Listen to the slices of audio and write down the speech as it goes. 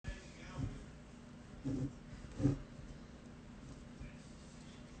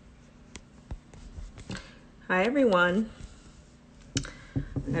Hi, everyone.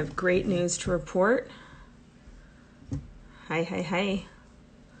 I have great news to report. Hi.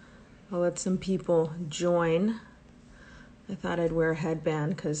 I'll let some people join. I thought I'd wear a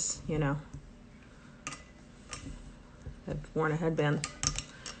headband because, I've worn a headband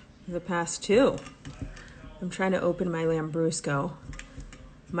for the past two. I'm trying to open my Lambrusco.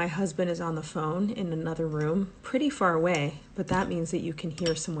 My husband is on the phone in another room, pretty far away, but that means that you can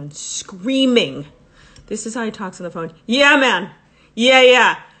hear someone screaming. This is how he talks on the phone. Yeah, man.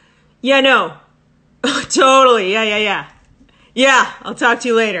 Yeah. Yeah, no. Totally. Yeah. Yeah, I'll talk to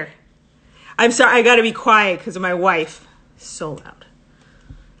you later. I'm sorry, I gotta be quiet because of my wife. So loud.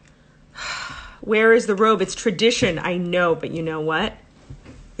 Where is the robe? It's tradition, I know, but you know what?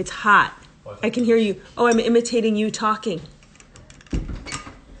 It's hot. I can hear you. Oh, I'm imitating you talking.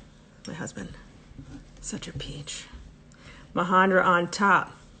 My husband. Such a peach. Majandra on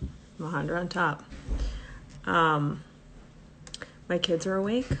top. My kids are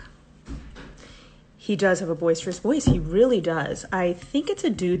awake. He does have a boisterous voice. He really does. I think it's a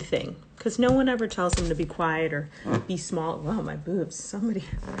dude thing because no one ever tells him to be quiet or be small. Wow, my boobs.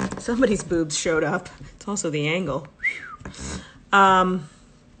 Somebody's boobs showed up. It's also the angle.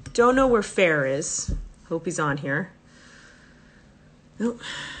 Don't know where Fehr is. Hope he's on here. Oh.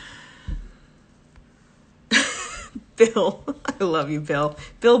 Bill. I love you, Bill.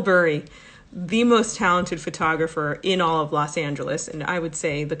 Bill Burry, the most talented photographer in all of Los Angeles, and I would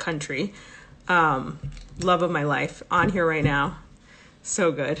say the country. Love of my life, on here right now.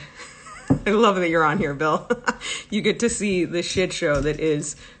 So good. I love that you're on here, Bill. You get to see the shit show that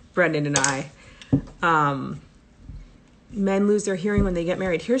is Brendan and I. Men lose their hearing when they get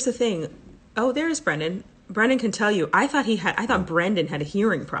married. Here's the thing. Oh, there's Brendan. Brendan can tell you. I thought Brendan had a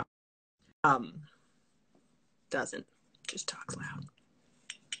hearing problem. Doesn't. Just talks loud.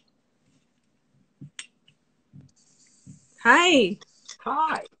 Hi.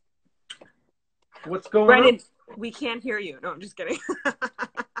 Hi. What's going Brendan, on? we can't hear you. No, I'm just kidding.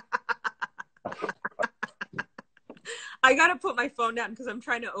 I got to put my phone down because I'm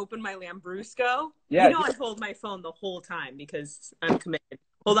trying to open my Lambrusco. Yeah, I hold my phone the whole time because I'm committed.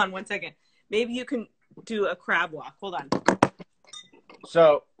 Hold on one second. Maybe you can do a crab walk. Hold on.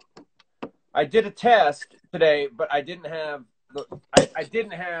 So I did a test today, but I didn't have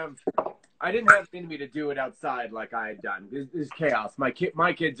in me to do it outside like I had done. This is chaos. My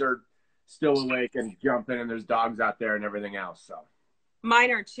kids are still awake and jumping, and there's dogs out there and everything else. So mine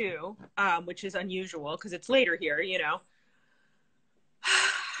are too, which is unusual because it's later here,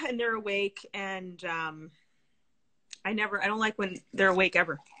 and they're awake, and I don't like when they're awake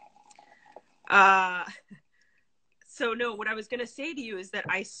ever. So no, what I was gonna say to you is that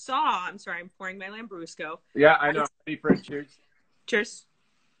I'm sorry, I'm pouring my Lambrusco. Yeah, I know. Ready for it. Cheers. Cheers.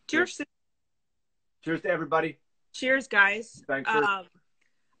 Cheers to everybody. Cheers, guys. Thanks for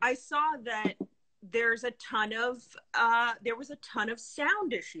I saw that there was a ton of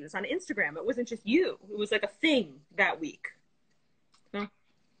sound issues on Instagram. It wasn't just you. It was like a thing that week. No.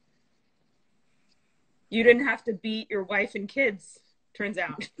 You didn't have to beat your wife and kids, turns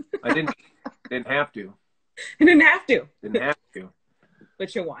out. I didn't have to. You didn't have to. Didn't have to.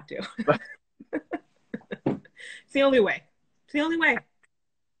 But you want to. It's the only way.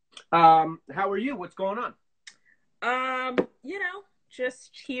 How are you? What's going on?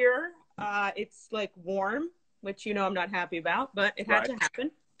 Just here. It's like warm, which I'm not happy about, but it had to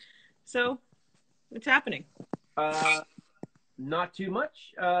happen. So it's happening. Not too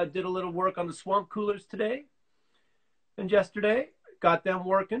much. Did a little work on the swamp coolers today and yesterday. Got them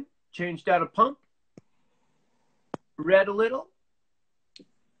working. Changed out a pump. Read a little.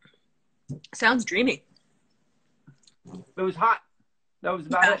 Sounds dreamy. It was hot. That was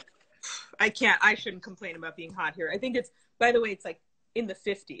about it. I shouldn't complain about being hot here. I think by the way, it's like in the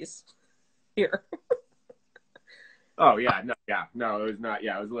 50s here. Oh yeah, no, it was not.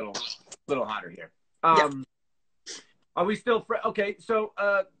 Yeah, it was a little hotter here. Are we still okay? So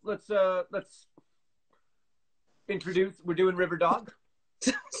let's introduce. We're doing River Dog.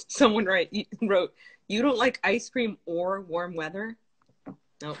 Someone wrote, you don't like ice cream or warm weather?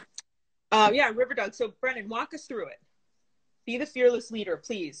 No. Yeah, River Dog. So Brennan, walk us through it. Be the fearless leader,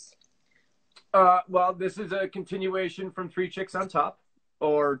 please. Well, this is a continuation from Three Chicks on Top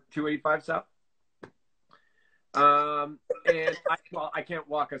or 285 South. And I can't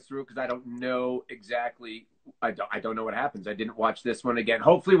walk us through because I don't know exactly. I don't know what happens. I didn't watch this one again.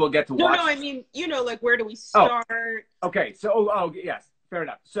 Hopefully we'll get to watch. No, I mean, like where do we start? Okay. So, yes, fair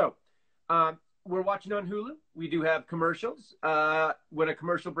enough. So, we're watching on Hulu. We do have commercials. When a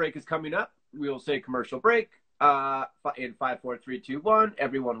commercial break is coming up, we will say commercial break. In 5, 4, 3, 2, 1,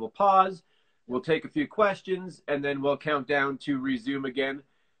 everyone will pause. We'll take a few questions, and then we'll count down to resume again.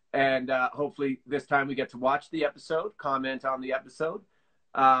 And hopefully this time we get to watch the episode, comment on the episode.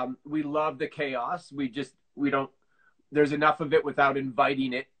 We love the chaos. We don't, there's enough of it without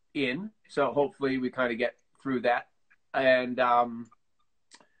inviting it in. So hopefully we kind of get through that. And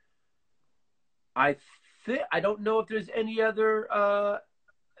I don't know if there's any other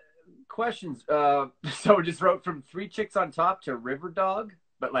questions. So we just wrote from 3 chicks on top to river dog,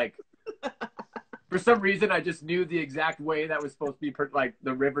 but like for some reason I just knew the exact way that was supposed to be like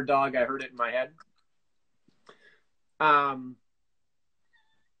the river dog. I heard it in my head.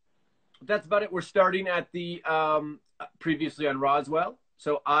 That's about it. We're starting at the previously on Roswell.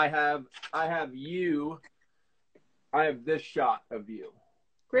 So I have this shot of you.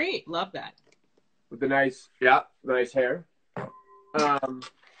 Great. Love that. With the nice hair.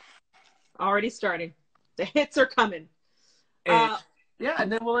 Already starting. The hits are coming.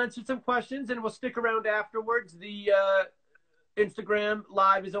 And then we'll answer some questions and we'll stick around afterwards. The Instagram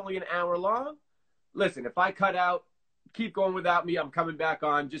live is only an hour long. Listen, if I cut out, keep going without me, I'm coming back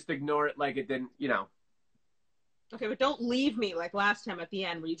on. Just ignore it like it didn't, Okay, but don't leave me like last time at the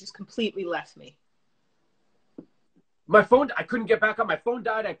end where you just completely left me. My phone, I couldn't get back on. My phone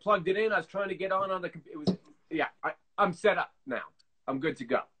died. I plugged it in. I was trying to get on the computer. I'm set up now. I'm good to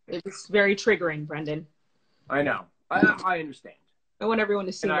go. It was very triggering, Brendan. I know. I understand. I want everyone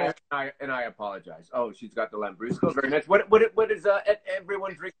to see that. And I apologize. Oh, she's got the Lambrusco. Very nice. What is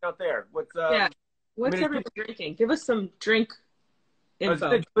everyone drinking out there? What's everyone drinking? Give us some drink info. I was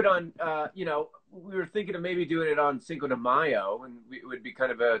going to do it on, we were thinking of maybe doing it on Cinco de Mayo, and it would be kind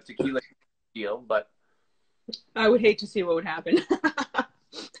of a tequila deal, but I would hate to see what would happen.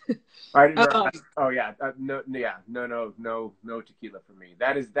 No tequila for me.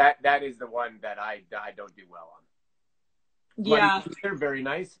 That is the one that I don't do well on. Yeah. Caesar, very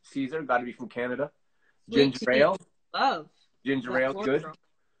nice. Caesar, got to be from Canada. Ginger ale. Love. Ginger ale, good.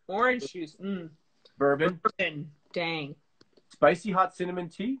 Orange juice. Bourbon. Dang. Spicy hot cinnamon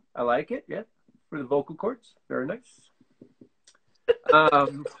tea. I like it. Yeah. For the vocal cords. Very nice.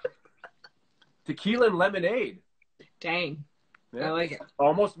 Tequila and lemonade. Dang. Yeah. I like it.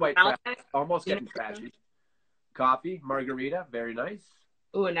 Almost white trash. Almost getting trashy. Coffee, margarita. Very nice.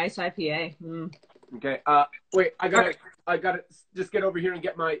 Ooh, a nice IPA. Okay. Wait, I gotta just get over here and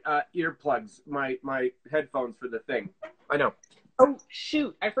get my earplugs, my headphones for the thing. I know. Oh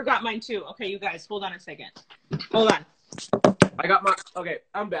shoot, I forgot mine too. Okay, you guys, hold on a second. Hold on. I got my. Okay,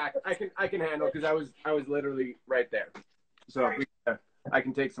 I'm back. I can handle because I was literally right there. So I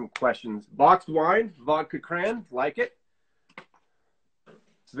can take some questions. Boxed wine, vodka cran, like it.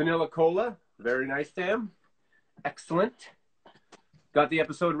 Vanilla cola, very nice, Sam. Excellent. Got the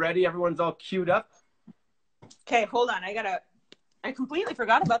episode ready. Everyone's all queued up. Okay, hold on. I completely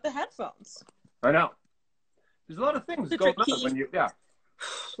forgot about the headphones. I know. There's a lot of things going on when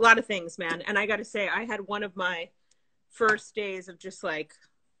A lot of things, man. And I got to say, I had one of my first days of just like,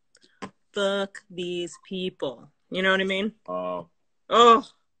 fuck these people. You know what I mean? Oh.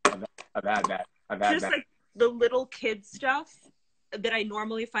 I've had that. Just like the little kid stuff that I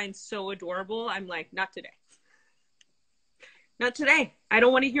normally find so adorable. I'm like, not today. Not today. I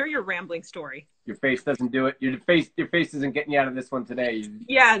don't want to hear your rambling story. Your face doesn't do it. Your face isn't getting you out of this one today.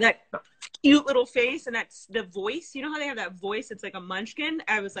 Yeah, that cute little face and that's the voice. You know how they have that voice? It's like a munchkin.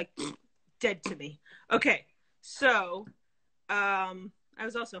 I was like, dead to me. Okay, so I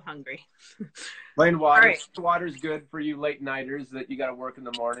was also hungry. Plain water. Right. Water's good for you late nighters that you got to work in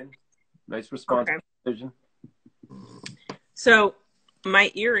the morning. Nice response decision. So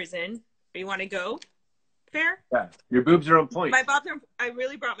my ear is in. You want to go? Fehr? Yeah, your boobs are on point. I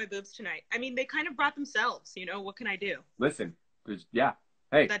really brought my boobs tonight. I mean, they kind of brought themselves. You know, what can I do? Listen, yeah.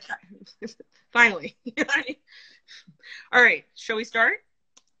 Hey, finally. All right, shall we start?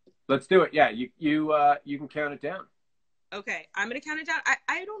 Let's do it. Yeah, you can count it down. Okay, I'm gonna count it down.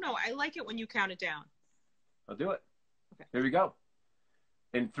 I don't know. I like it when you count it down. I'll do it. Okay. Here we go.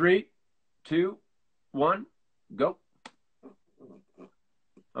 In 3, 2, 1, go.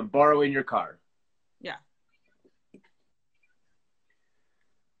 I'm borrowing your car. Yeah.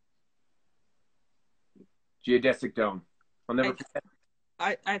 Geodesic dome. I'll never forget.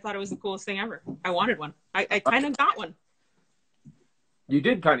 I thought it was the coolest thing ever. I wanted one. I kind of got one. You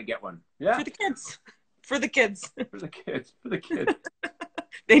did kind of get one. Yeah. For the kids. For the kids. For the kids. For the kids.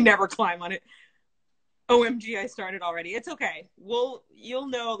 They never climb on it. OMG, I started already. It's okay. You'll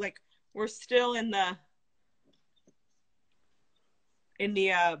know, like, we're still in the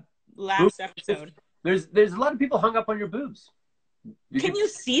last episode. There's a lot of people hung up on your boobs. Can you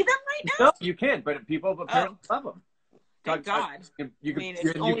see them right now? No, you can't, but people apparently love them. Thank God. You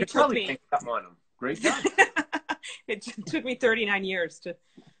only could took probably me. hang up on them. Great job. It took me 39 years to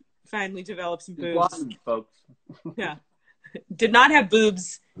finally develop some boobs. Blossomed, folks. Yeah. Did not have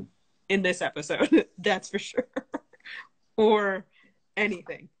boobs in this episode, that's for sure. Or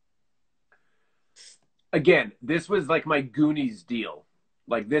anything. Again, this was like my Goonies deal.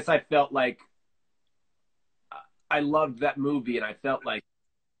 Like this, I felt like I loved that movie, and I felt like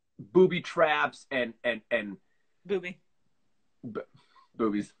booby traps and boobies.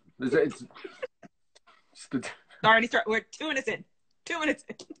 It's already start. We're 2 minutes in. 2 minutes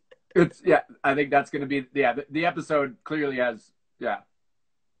in. It's I think that's going to be the episode clearly has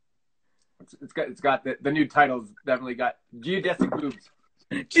it's got the new titles definitely got geodesic boobs.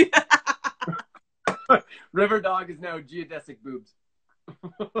 River Dog is now geodesic boobs.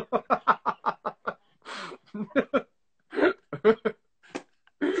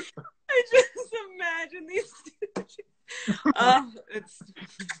 I just imagine these two. It's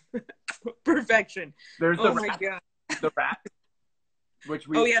perfection. There's oh my God. The rat. Which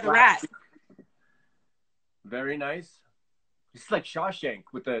we the rat. Very nice. It's like Shawshank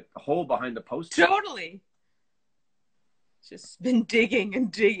with the hole behind the poster. Totally. Just been digging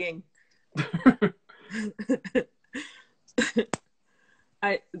and digging.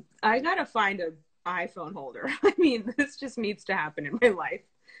 I gotta find an iPhone holder. I mean, this just needs to happen in my life.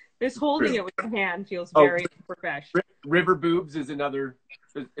 Just holding it with your hand feels very professional. River boobs is another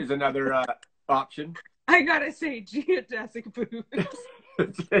option. I gotta say, geodesic boobs.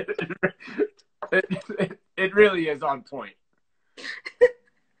 It really is on point.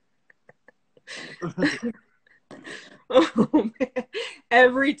 Oh man!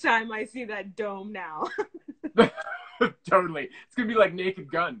 Every time I see that dome now. Totally, it's gonna be like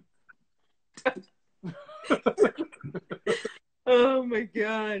Naked Gun. Oh my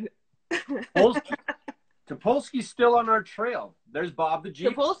God! Topolsky's still on our trail. There's Bob the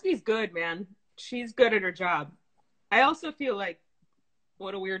Jeep. Topolsky's good, man. She's good at her job. I also feel like,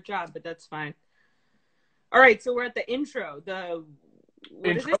 what a weird job, but that's fine. All right, so we're at the intro.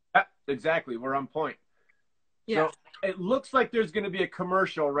 What is it? Yeah, exactly, we're on point. Yeah. So it looks like there's going to be a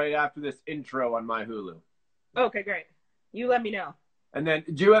commercial right after this intro on my Hulu. Okay, great. You let me know. And then,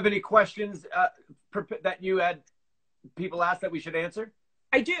 do you have any questions that you had people ask that we should answer?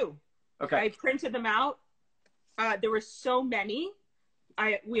 I do. Okay. I printed them out. There were so many.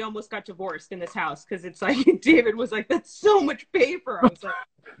 We almost got divorced in this house because it's like David was like, "That's so much paper." I was like,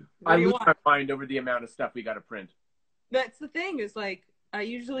 I lose my mind over the amount of stuff we got to print. That's the thing is like I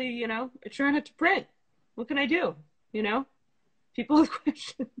usually, I try not to print. What can I do? People have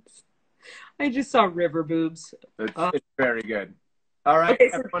questions. I just saw river boobs. It's very good. All right. Okay,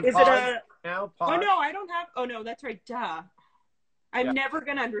 so is pause. it Now, pause. Oh no, I don't have. Oh no, that's right. Duh. I'm never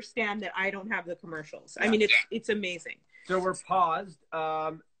gonna understand that I don't have the commercials. Yeah. I mean, it's amazing. So we're paused.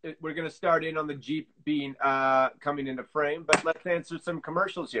 We're gonna start in on the Jeep being coming into frame, but let's answer some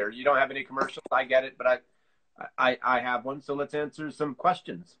commercials here. You don't have any commercials. I get it, but I have one. So let's answer some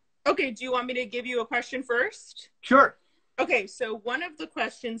questions. Okay. Do you want me to give you a question first? Sure. Okay. So one of the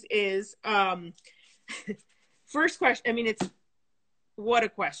questions is, first question. I mean, what a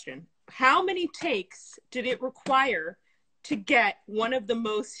question. How many takes did it require to get one of the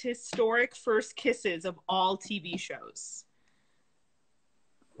most historic first kisses of all TV shows?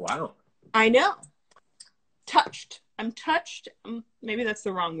 Wow. I know. Touched. I'm touched. Maybe that's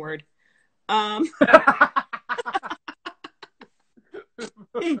the wrong word.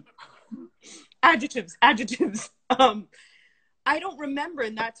 Adjectives. I don't remember,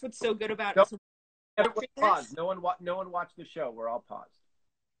 and that's what's so good about it. Pause. No one watched the show. We're all paused.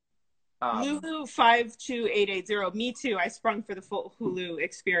 Lulu 52880. Me too. I sprung for the full Hulu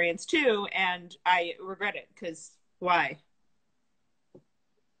experience too, and I regret it because why?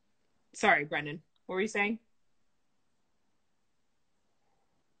 Sorry, Brendan. What were you saying?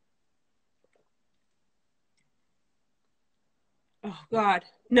 Oh God,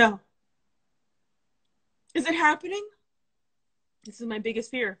 no. Is it happening? This is my biggest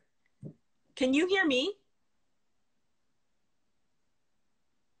fear. Can you hear me?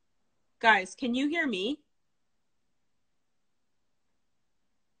 Guys, can you hear me?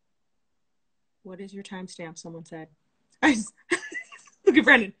 What is your timestamp? Someone said. Look at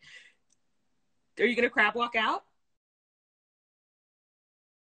Brendan. Are you going to crab walk out?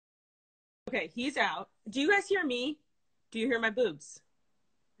 Okay, he's out. Do you guys hear me? Do you hear my boobs?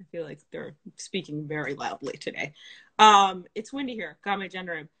 I feel like they're speaking very loudly today. It's windy here. Got my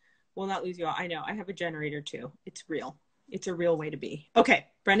generator. Will not lose you all. I know. I have a generator too. It's real. It's a real way to be. Okay,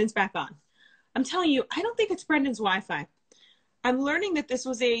 Brendan's back on. I'm telling you, I don't think it's Brendan's Wi-Fi. I'm learning that this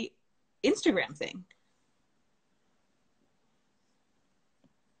was a Instagram thing.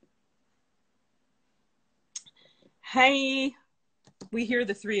 Hey, we hear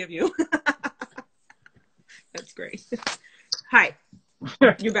the three of you. That's great. Hi,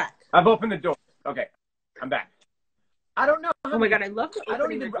 you're back. I've opened the door. Okay, I'm back. I don't know. Oh my God, I love the I don't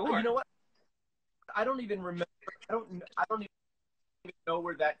opening even. the door. You know what? I don't even remember. I don't even know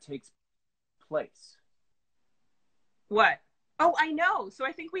where that takes place. What? Oh, I know. So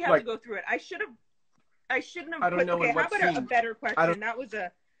I think we have to go through it. I shouldn't have. I don't know. Okay, how about scene? a better question?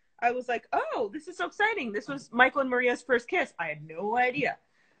 I was like, oh, this is so exciting. This was Michael and Maria's first kiss. I had no idea.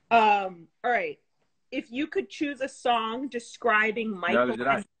 All right. If you could choose a song describing Michael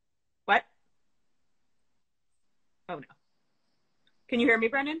and... What? Oh, no. Can you hear me,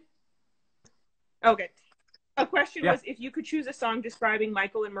 Brendan? Okay. A question was, if you could choose a song describing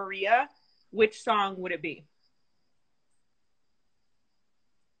Michael and Maria, which song would it be?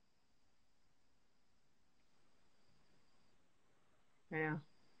 Yeah.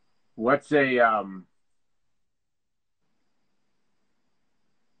 What's a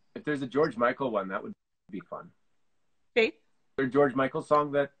if there's a George Michael one, that would be fun. Faith? Is there a George Michael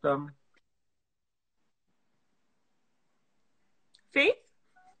song that Faith?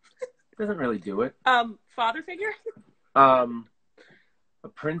 doesn't really do it. Father figure? A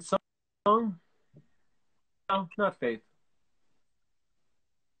Prince song? No, not Faith.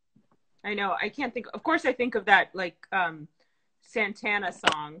 I know. I can't think. Of course, I think of that like Santana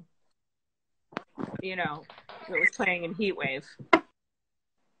song. You know, that was playing in Heat Wave.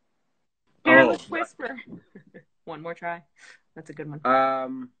 Careless Whisper. One more try. That's a good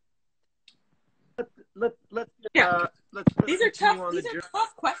one. Let's These are tough. These are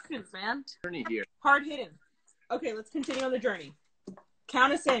tough questions, man. Journey here. Hard hitting. Okay, let's continue on the journey.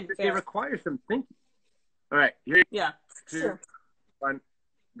 Count us in. They require some thinking. All right. Here. Yeah. 2, 1,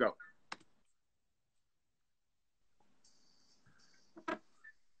 go.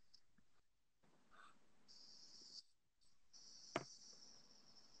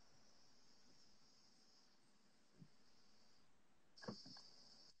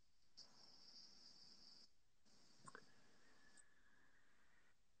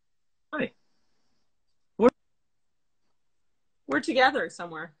 Hi. We're together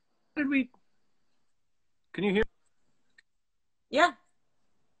somewhere. Did we? Can you hear? Yeah.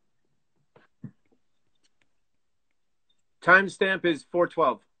 Timestamp is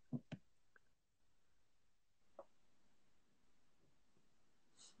 4:12.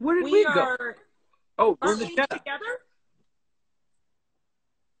 Where did we go? Oh, we're in the jet together.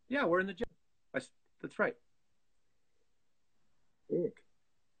 Yeah, we're in the jet. That's right.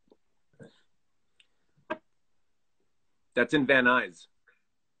 That's in Van Nuys.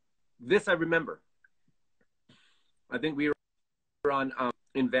 This I remember. I think we were on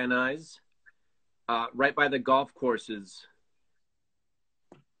in Van Nuys, right by the golf courses.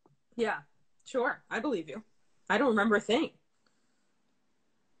 Yeah, sure. I believe you. I don't remember a thing.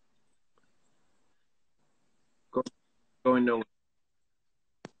 Going nowhere.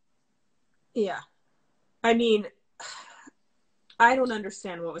 Yeah. I mean, I don't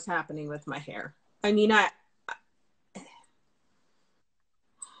understand what was happening with my hair. I mean, I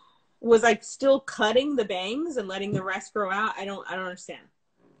was like still cutting the bangs and letting the rest grow out. I don't understand.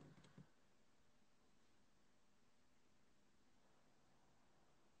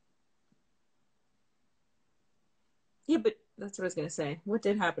 Yeah, but that's what I was going to say. What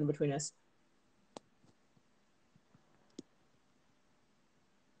did happen between us?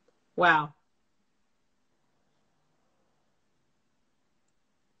 Wow.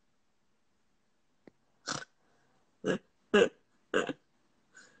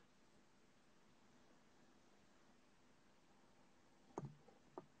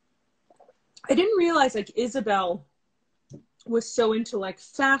 I didn't realize like Isabel was so into like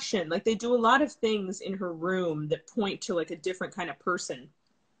fashion. Like they do a lot of things in her room that point to like a different kind of person.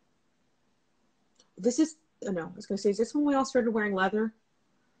 This is, oh no, I was going to say, is this when we all started wearing leather?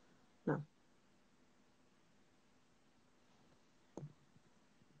 No.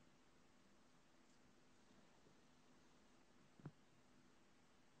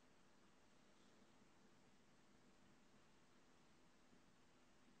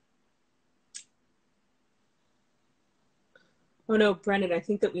 Oh no, Brendan, I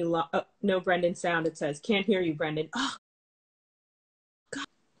think that we no Brendan sound. It says, can't hear you, Brendan. Oh, God.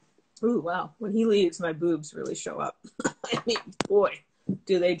 Ooh, wow. When he leaves, my boobs really show up. I mean, boy,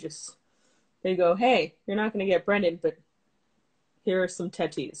 do they go, hey, you're not going to get Brendan, but here are some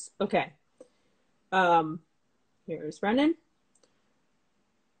tetties. Okay. Here's Brendan.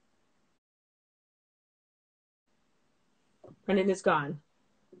 Brendan is gone.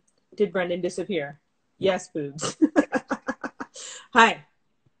 Did Brendan disappear? Yes, boobs. Hi.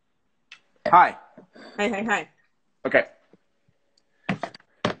 Hi. Hi. Okay.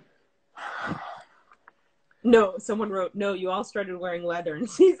 No, someone wrote, no, you all started wearing leather in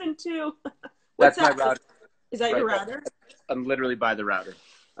season 2. What's That's that? my router. Is that your router? I'm literally by the router.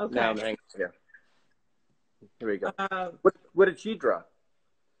 Okay. Now I'm hanging here. Here we go. What did she draw?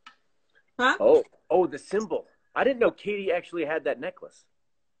 Huh? Oh, the symbol. I didn't know Katie actually had that necklace.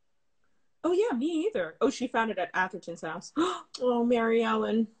 Oh, yeah, me either. Oh, she found it at Atherton's house. Oh, Mary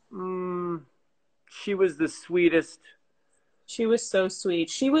Ellen. She was the sweetest. She was so sweet.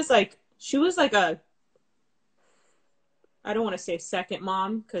 She was like a, I don't want to say second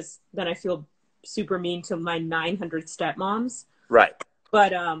mom, because then I feel super mean to my 900 stepmoms. Right.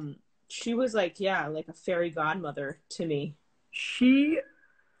 But she was like a fairy godmother to me.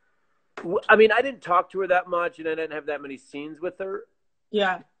 I mean, I didn't talk to her that much, and I didn't have that many scenes with her.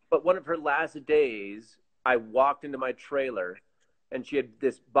 Yeah. But one of her last days, I walked into my trailer, and she had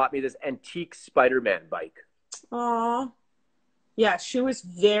bought me this antique Spider-Man bike. Aw. Yeah, she was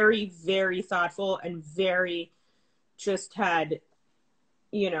very, very thoughtful and very just had,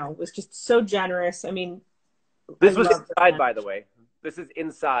 was just so generous. I mean, this was inside, by the way. This is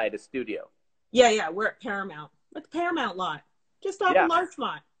inside a studio. Yeah, we're at Paramount. At the Paramount lot. Just off of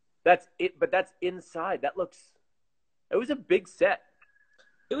Larchmont. That's it, but that's inside. It was a big set.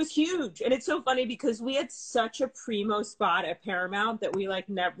 It was huge. And it's so funny because we had such a primo spot at Paramount that we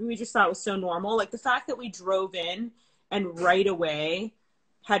we just thought it was so normal. Like the fact that we drove in and right away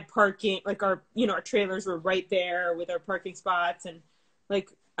had parking, like our trailers were right there with our parking spots. And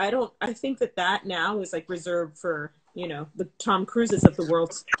like, I think that now is like reserved for, the Tom Cruises of the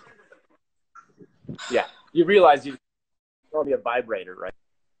world. Yeah. You realize you call me a vibrator, right?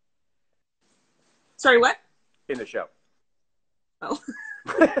 Sorry, what? In the show. Oh.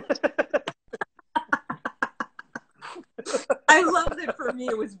 I loved it. For me,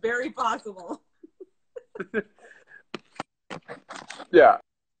 it was very possible. Yeah.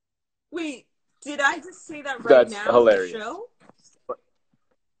 Wait, did I just say that That's now hilarious. in the show?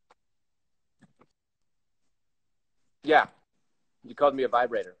 Yeah. You called me a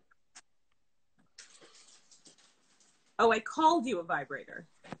vibrator. Oh, I called you a vibrator.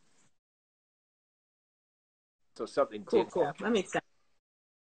 So something Cool. That makes sense.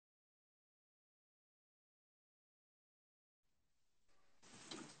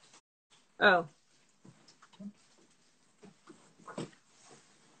 Oh.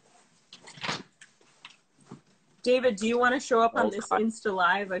 David, do you want to show up on this Insta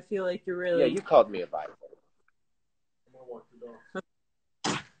Live? I feel like you're really... Yeah, you called me a vibrator.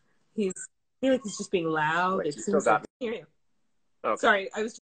 I feel like he's just being loud. Wait, It you seems still like... got Hear you. Okay. Sorry, I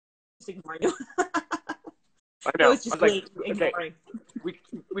was just ignoring you. I know. I was just ignoring.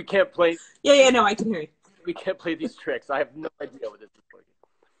 We can't play... Yeah, no, I can hear you. We can't play these tricks. I have no idea what this is like.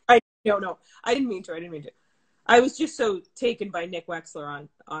 No. I didn't mean to. I was just so taken by Nick Wexler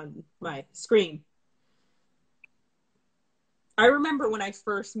on my screen. I remember when I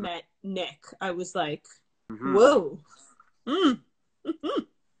first met Nick, I was like, whoa.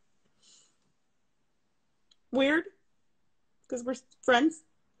 Weird. Because we're friends,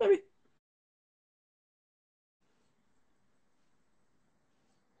 maybe.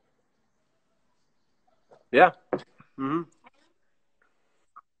 Yeah. Mm-hmm.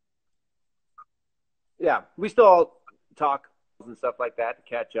 Yeah. We still all talk and stuff like that to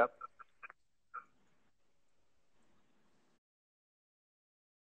catch up.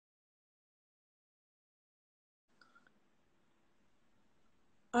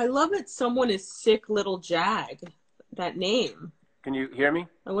 I love it. Someone is Sick Little Jag. That name. Can you hear me?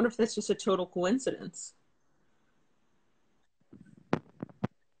 I wonder if that's just a total coincidence.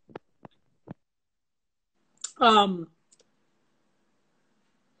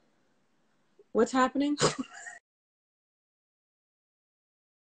 What's happening?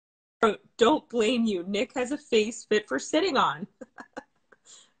 Don't blame you. Nick has a face fit for sitting on.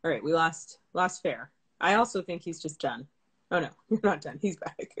 All right, we lost Fehr. I also think he's just done. Oh no, you're not done. He's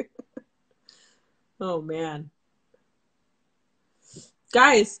back. Oh man.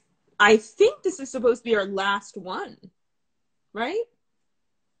 Guys, I think this is supposed to be our last one. Right?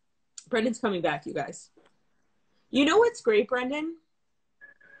 Brendan's coming back, you guys. You know what's great, Brendan?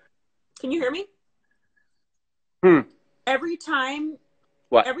 Can you hear me? Every time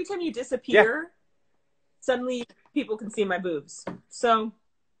you disappear, suddenly people can see my boobs. So.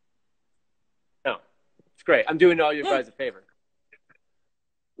 No, it's great. I'm doing all you guys a favor.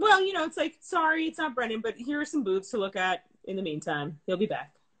 Well, it's like, sorry, it's not Brendan, but here are some boobs to look at in the meantime. He'll be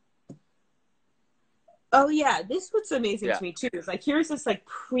back. Oh yeah, this what's amazing to me too is like, here's this like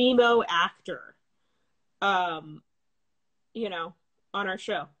primo actor, um, on our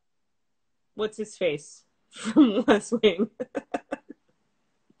show. What's his face from West Wing?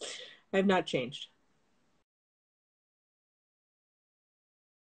 I have not changed.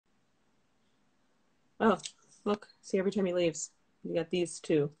 Oh, look, see, every time he leaves, you got these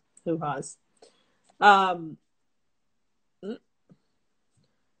two hoo-has.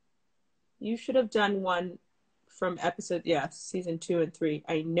 You should have done one from season 2 and 3.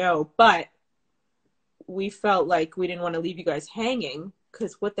 I know, but we felt like we didn't want to leave you guys hanging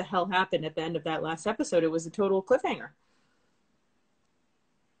because what the hell happened at the end of that last episode? It was a total cliffhanger.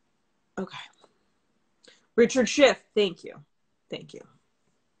 Okay. Richard Schiff, thank you. Thank you.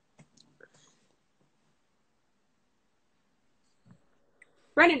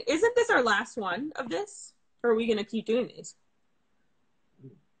 Brendan, isn't this our last one of this? Or are we going to keep doing these?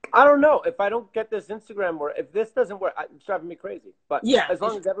 I don't know. If I don't get this Instagram work, if this doesn't work, it's driving me crazy. But yeah, as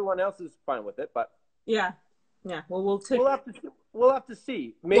long as everyone else is fine with it. But yeah. Well, we'll have to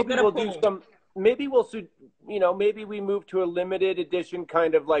see. Maybe we'll do some. Maybe maybe we move to a limited edition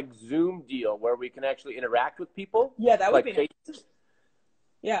kind of like Zoom deal where we can actually interact with people. Yeah, that would be nice.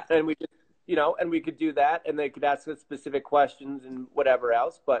 Yeah, and we just and we could do that, and they could ask us specific questions and whatever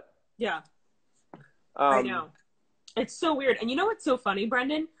else. But yeah, I know it's so weird. And you know what's so funny,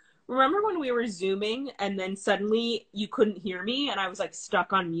 Brendan? Remember when we were Zooming and then suddenly you couldn't hear me and I was like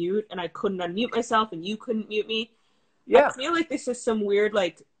stuck on mute and I couldn't unmute myself and you couldn't mute me? Yeah. I feel like this is some weird,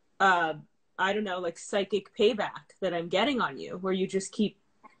 like, I don't know, like psychic payback that I'm getting on you where you just keep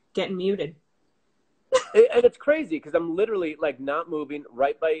getting muted. And it's crazy because I'm literally like not moving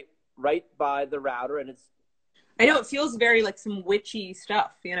right by the router and it's. I know it feels very like some witchy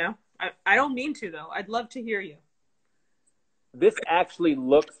stuff, I don't mean to though. I'd love to hear you. This actually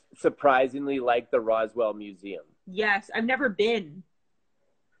looks surprisingly like the Roswell Museum. Yes, I've never been.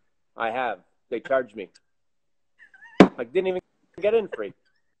 I have. They charged me. Like, didn't even get in free.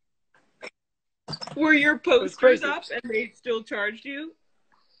 Were your posters up and they still charged you?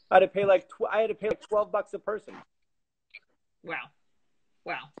 I had to pay like $12 a person. Wow.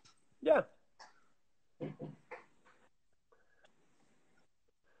 Yeah.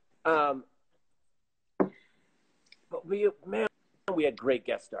 But we had great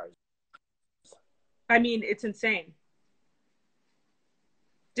guest stars. I mean, it's insane.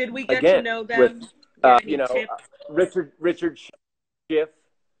 Did we get to know them? With, Richard Schiff.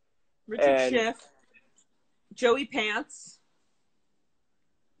 Schiff. Joey Pants.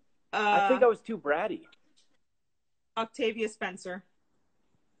 I think I was too bratty. Octavia Spencer.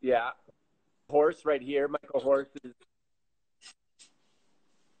 Yeah. Horse right here. Michael Horse is.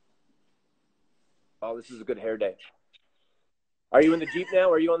 Oh, this is a good hair day. Are you in the Jeep now?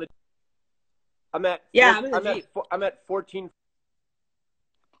 Or are you on the? I'm in the Jeep. I'm at 14.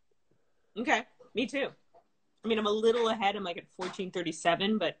 Okay, me too. I mean, I'm a little ahead. I'm like at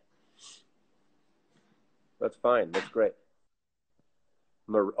 14:37, but that's fine. That's great.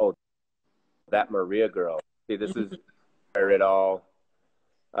 That Maria girl. See, this is where it all.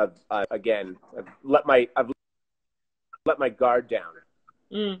 I've let my guard down.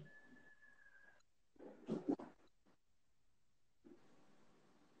 Mm.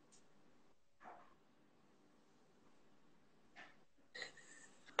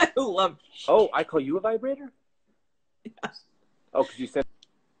 I love. Oh, I call you a vibrator? Yeah. Oh, because you said.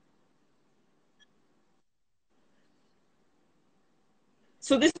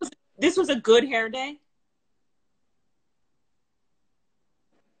 So this was a good hair day.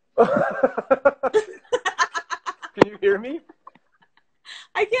 Can you hear me?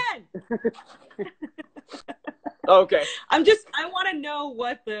 I can. Okay. I want to know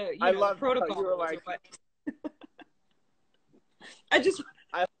what the protocol is. I just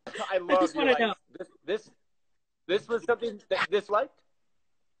want to know. This was something that disliked?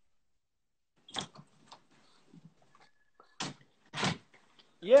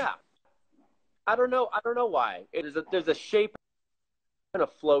 Yeah. I don't know why. There's a shape and a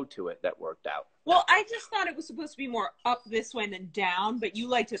flow to it that worked out. Well, I just thought it was supposed to be more up this way than down, but you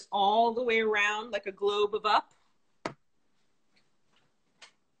liked it all the way around like a globe of up.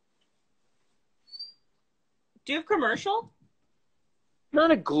 Do you have commercial?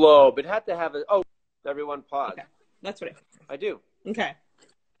 Not a globe. It had to have a. Oh, everyone pause. Okay. That's what I do. Okay.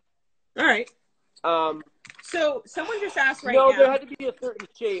 All right. So someone just asked now. No, there had to be a certain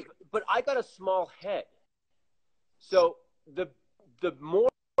shape, but I got a small head. So the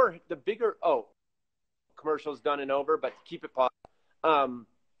bigger. Oh, commercial's done and over, but keep it paused.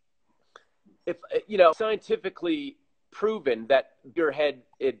 if scientifically proven that bigger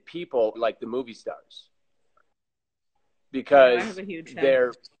headed people like the movie stars because I have a huge head.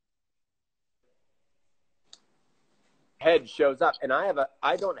 their head shows up, and I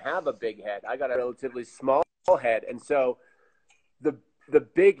don't have a big head. I got a relatively small head, and so the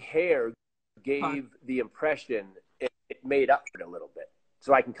big hair gave the impression it made up for it a little bit,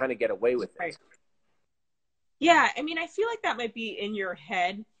 so I can kind of get away with it. Yeah, I mean, I feel like that might be in your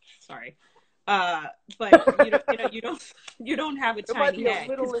head. Sorry, but you don't have a tiny head. A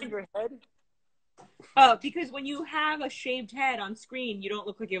little in your head. Oh, because when you have a shaved head on screen, you don't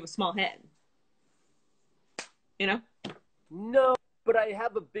look like you have a small head. You know? No, but I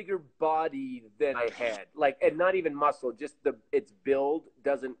have a bigger body than I had. Like, and not even muscle, just its build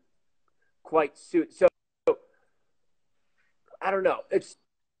doesn't quite suit. So I don't know. It's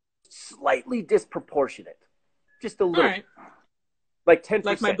slightly disproportionate. Just a little. All right. Like 10%.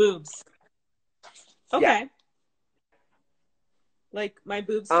 Like my boobs. Okay. Yeah. Like my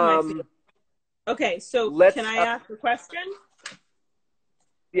boobs to my feet. Okay, so can I ask a question?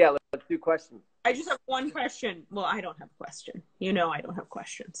 Yeah, let's do questions. I just have one question. Well, I don't have a question. You know I don't have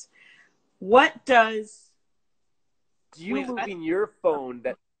questions. What does... Do you moving your phone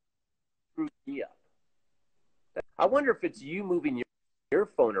that screws me up? I wonder if it's you moving your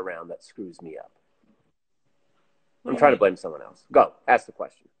phone around that screws me up. I'm trying to blame someone else. Go, ask the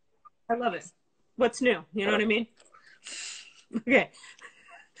question. I love it. What's new? You know what I mean? Okay.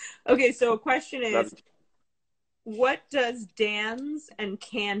 Okay, so a question is, what does Dan's and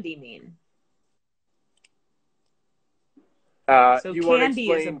candy mean? So you candy want to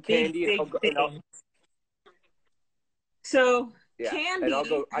is a explain big thing. So candy... And I'll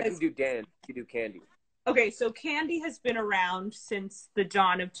go, I can do Dan, you do candy. Okay, so candy has been around since the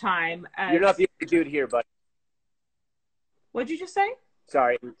dawn of time. You're not the only dude here, buddy. What'd you just say?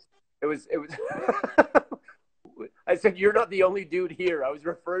 Sorry. It was I said, you're not the only dude here. I was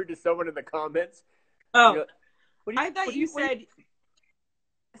referring to someone in the comments. Oh, I thought you said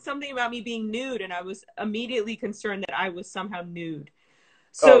something about me being nude, and I was immediately concerned that I was somehow nude.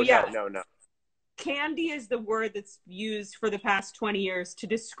 So, no. Candy is the word that's used for the past 20 years to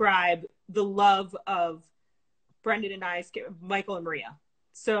describe the love of Brendan and I, Michael and Maria.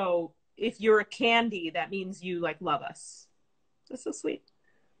 So if you're a candy, that means you love us. That's so sweet.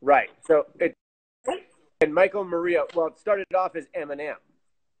 Right. So and Michael and Maria, well, it started off as M&M.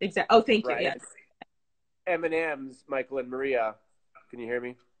 Exactly. Oh, thank you. Yes. M&M's, Michael and Maria. Can you hear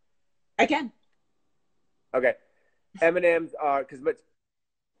me? I can. Okay. M&M's are, because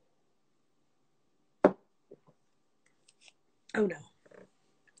oh no.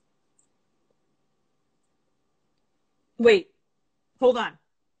 Wait. Hold on.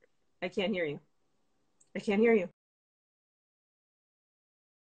 I can't hear you.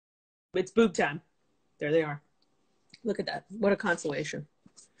 It's boob time. There they are. Look at that. What a consolation.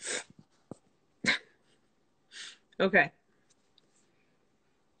 Okay.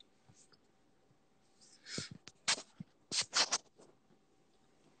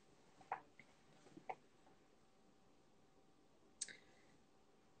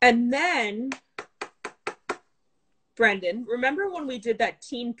 And then, Brendan, remember when we did that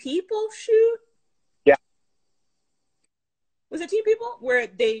Teen People shoot? Yeah. Was it Teen People? Where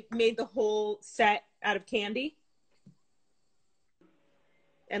they made the whole set out of candy?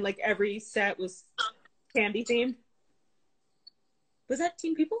 And every set was candy themed? Was that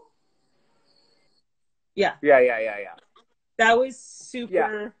Teen People? Yeah. Yeah. That was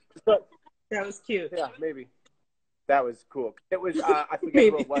super... Yeah. That was cute. Yeah, maybe. That was cool. It was, I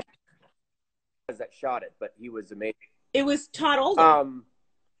forget who it was that shot it, but he was amazing. It was Todd Oldham,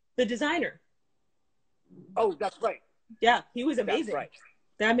 the designer. Oh, that's right. Yeah, he was amazing. That's right.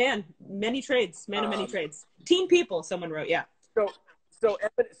 That man, many trades, man of many trades. Teen People, someone wrote, yeah. So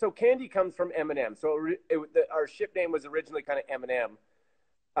candy comes from M&M. So our ship name was originally kind of M&M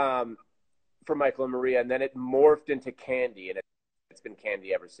for Michael and Maria, and then it morphed into candy, and it's been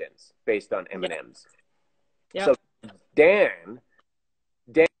candy ever since, based on M&Ms. Yeah. So Dan,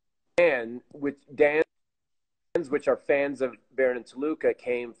 which are fans of Baron and Toluca,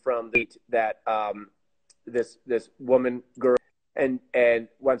 came from this woman girl, and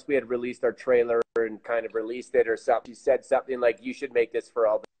once we had released our trailer and kind of released it or something, she said something like, "You should make this for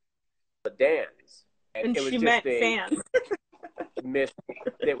all the Dans." And it was she meant fans.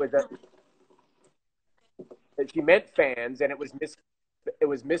 She meant fans, and it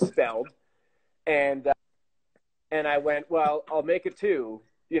was misspelled, and I went, well, I'll make it too,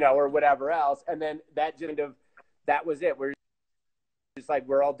 or whatever else. And then that was it. We're just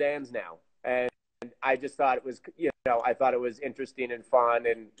we're all Dans now. And I just thought it was, I thought it was interesting and fun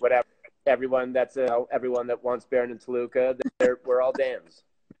and whatever. everyone that's everyone that wants Barron and Toluca, we're all Dans.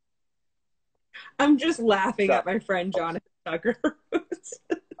 I'm just laughing at my friend Jonathan Tucker.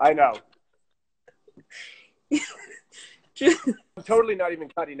 I know. I'm totally not even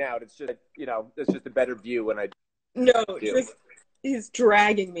cutting out. It's just, it's just a better view when I he's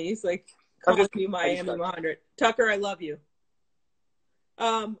dragging me. He's like, calling me Miami 100. Tucker, I love you.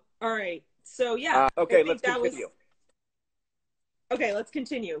 All right. So, yeah. Okay, let's continue. Okay, let's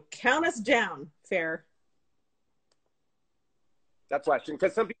continue. Count us down, Fehr. That's question,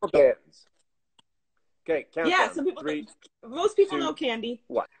 because some people don't. Okay, count down. Some people. 3, most people 2, know Candy.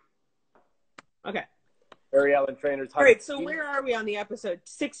 1. Okay. Ariel and Trainers. All right, so where are we on the episode?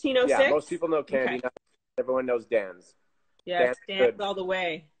 1606? Yeah, most people know Candy. Okay. Not everyone knows Dan's. Yeah, Dan's all the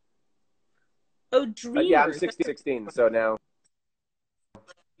way. Oh, Dreamers. Yeah, I'm 16, so now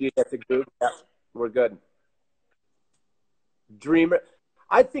you get the group. Yeah, we're good. Dreamer.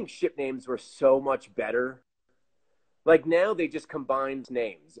 I think ship names were so much better. Like now they just combined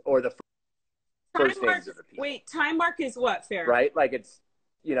names or the first names of the people. Wait, Time Mark is what, Fehr? Right? Like it's,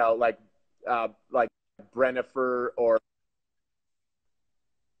 like Brennifer or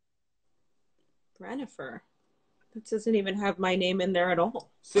Brennifer. That doesn't even have my name in there at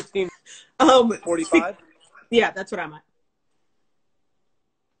all. 1645? Yeah, that's what I'm at.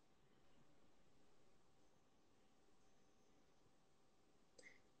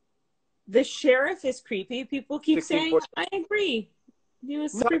 The sheriff is creepy. People keep saying, I agree. He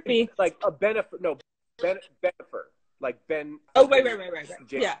was creepy. Like a Benifer. No, Benifer. Like Ben. Oh, right.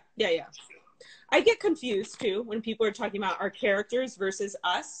 Yeah. I get confused, too, when people are talking about our characters versus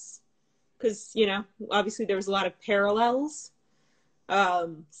us. Because, obviously there was a lot of parallels.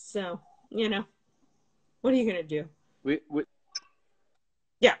 So, what are you going to do?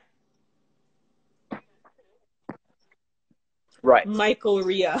 Yeah. Right. Michael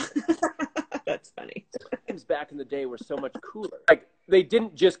Rhea. That's funny. Games back in the day were so much cooler. Like they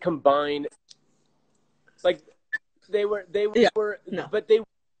didn't just combine. Like they were, no. But they,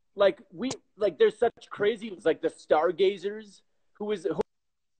 there's such crazy. Like the Stargazers. Who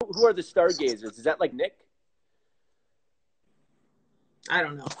are the Stargazers? Is that like Nick? I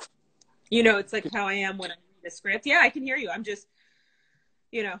don't know. It's like how I am when I read a script. Yeah, I can hear you. I'm just,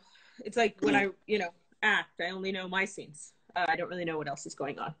 it's like when I, act. I only know my scenes. I don't really know what else is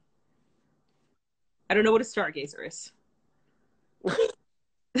going on. I don't know what a stargazer is.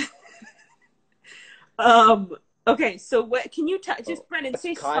 Okay, so what can you just Brendan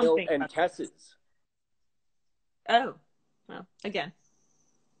say Kyle something? And Tess's. Oh, well, again.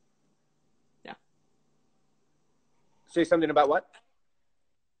 Yeah. Say something about what?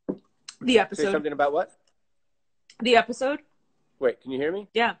 The episode. Say something about what? The episode. Wait, can you hear me?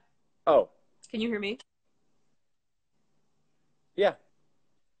 Yeah. Oh. Can you hear me? Yeah.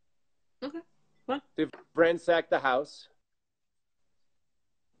 Okay. Well. They've ransacked the house.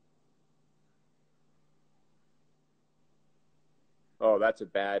 Oh, that's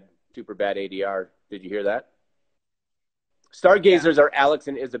a super bad ADR. Did you hear that? Stargazers are Alex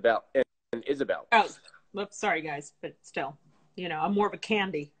and Isabel. Oh, whoops, sorry guys, but still, I'm more of a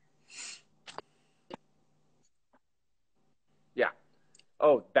Candy. Yeah.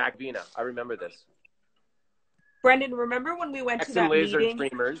 Oh, back Vina. I remember this. Brendan, remember when we went to that laser meeting?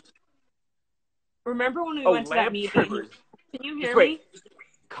 Dreamers. Remember when we went to that meeting? Trimmers. Can you hear me?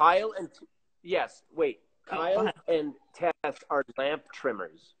 Kyle and yes, wait. Kyle Oh, and Tess are lamp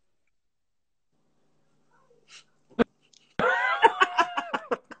trimmers.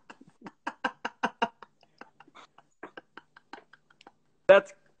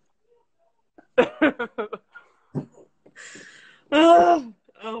 That's oh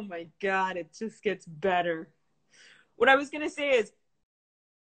my God, it just gets better. What I was going to say is,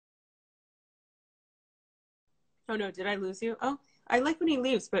 oh no, did I lose you? Oh, I like when he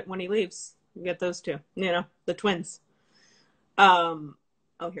leaves, but when he leaves, you get those two, the twins. Oh,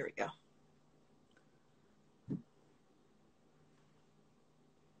 here we go.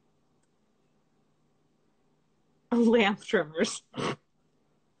 Lamp trimmers.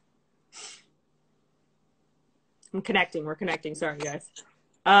 We're connecting. Sorry, guys.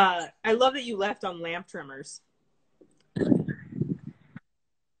 I love that you left on lamp trimmers.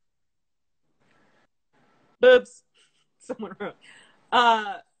 Boobs. Someone wrote.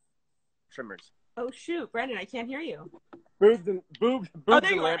 trimmers. Oh shoot, Brendan, I can't hear you. Boobs. Oh,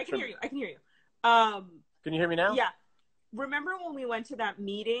 there you are. I can hear you. Can you hear me now? Yeah. Remember when we went to that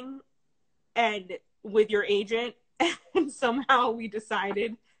meeting and with your agent, and somehow we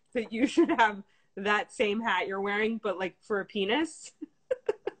decided that you should have that same hat you're wearing, but like for a penis?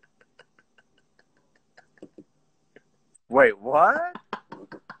 Wait, what?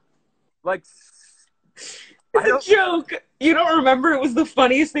 Like, It's a joke. You don't remember? It was the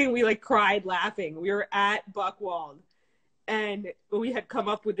funniest thing. We like cried laughing. We were at Buckwald, and we had come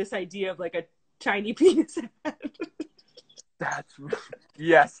up with this idea of like a tiny penis head. That's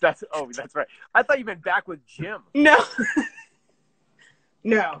yes. That's right. I thought you meant back with Jim. No,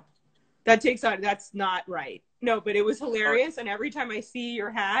 no, that's not right. No, but it was hilarious. And every time I see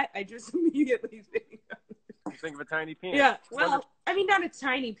your hat, I just immediately think of a tiny penis. Yeah, well, I mean, not a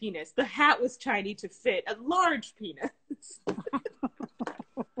tiny penis. The hat was tiny to fit a large penis.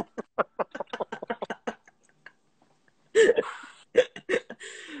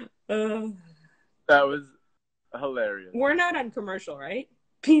 That was hilarious. We're not on commercial, right?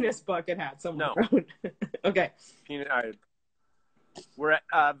 Penis bucket hat. Someone wrote. Okay. We're at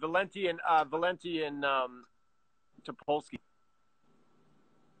Valenti and Topolsky.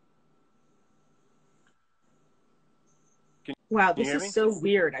 Wow, this is so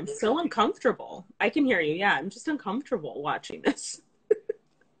weird. I'm so uncomfortable. I can hear you. Yeah, I'm just uncomfortable watching this.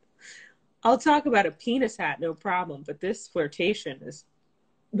 I'll talk about a penis hat, no problem. But this flirtation is...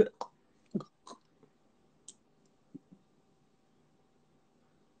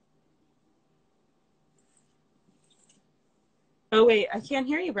 Oh, wait. I can't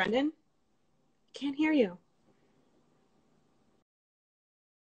hear you, Brendan. Can't hear you.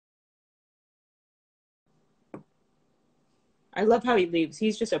 I love how he leaves.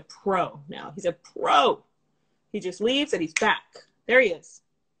 He's just a pro now. He's a pro. He just leaves and he's back. There he is.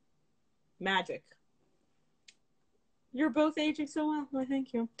 Magic. You're both aging so well. Why,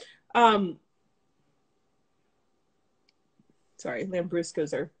 thank you. Sorry,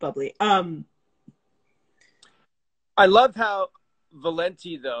 Lambruscos are bubbly. I love how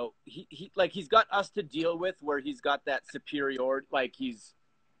Valenti, though, he's got us to deal with where he's got that superiority, like he's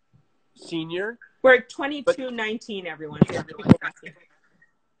senior. We're at 22-19, everyone.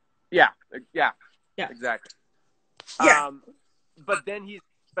 Yeah, exactly. Yeah. But then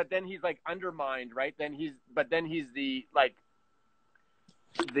he's like undermined, right? Then he's the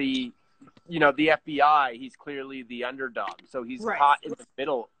the FBI. He's clearly the underdog, so he's caught in the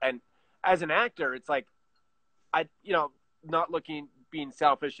middle. And as an actor, it's like not being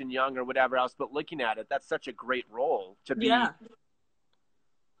selfish and young or whatever else, but looking at it, that's such a great role to be.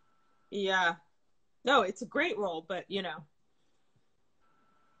 Yeah. No, it's a great role, but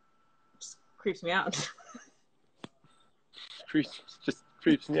just creeps me out. Just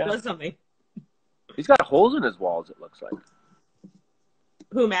creeps me out. Does something. He's got holes in his walls, it looks like.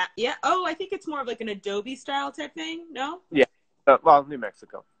 Who, Matt? Yeah. Oh, I think it's more of like an Adobe style type thing. No? Yeah. Well, New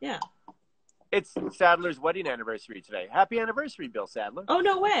Mexico. Yeah. It's Sadler's wedding anniversary today. Happy anniversary, Bill Sadler. Oh,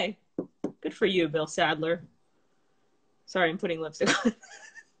 no way. Good for you, Bill Sadler. Sorry, I'm putting lipstick on.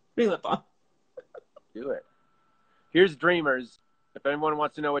 Putting lip on. Do it. Here's Dreamers. If anyone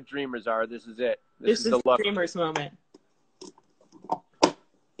wants to know what Dreamers are, this is it. This is the Dreamers moment.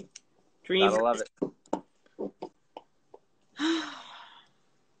 Dreamers. I love it.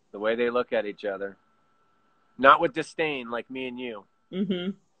 The way they look at each other. Not with disdain like me and you. Mm-hmm.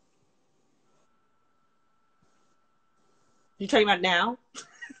 You talking about now?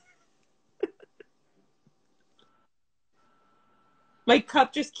 My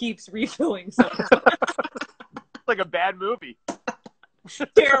cup just keeps refilling. Like a bad movie.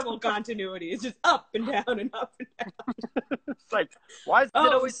 Terrible continuity. It's just up and down and up and down. It's like, why is it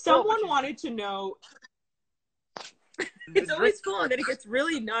always someone wanted to know. It's always full, and then it gets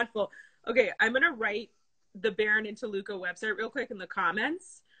really not full. Okay, I'm going to write the Baron and Toluca website real quick in the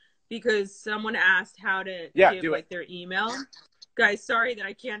comments because someone asked how to give like their email. Guys, sorry that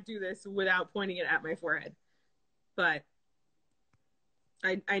I can't do this without pointing it at my forehead. But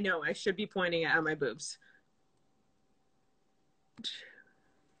I know I should be pointing it at my boobs.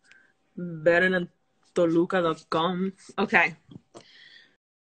 BaronandToluca.com. Okay.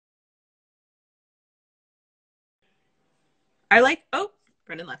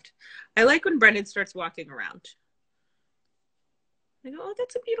 Brendan left. I like when Brendan starts walking around. I go, oh,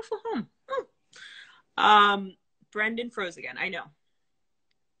 that's a beautiful home. Oh. Brendan froze again. I know.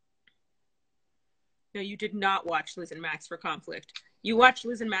 No, you did not watch Liz and Max for conflict. You watched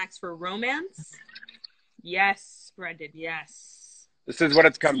Liz and Max for romance? Yes, Brendan, yes. This is what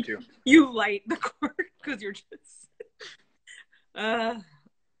it's come to. You light the cord because you're just...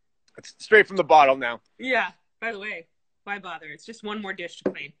 It's straight from the bottle now. Yeah, by the way, why bother? It's just one more dish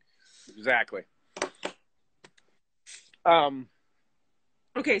to clean. Exactly.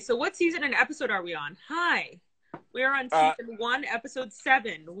 Okay, so what season and episode are we on? Hi. We are on season 1, episode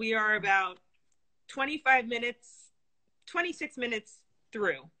 7. We are about 26 minutes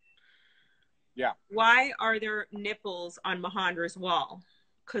through. Yeah. Why are there nipples on Majandra's wall?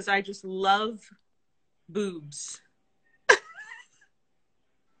 because I just love boobs.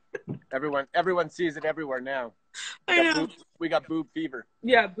 Everyone sees it everywhere now. I know. We got boob fever.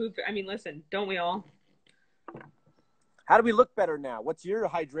 Yeah, boob. I mean, listen, don't we all? How do we look better now? What's your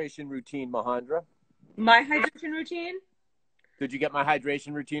hydration routine, Majandra? My hydration routine? Did you get my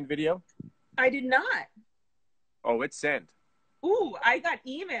hydration routine video? I did not. Oh, it's sent. Ooh, I got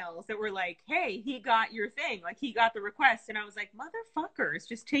emails that were like, hey, he got your thing. Like, he got the request. And I was like, motherfucker, it's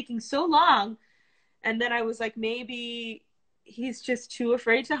just taking so long. And then I was like, maybe he's just too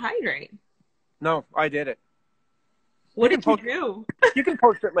afraid to hydrate. No, I did it. What did you do? You can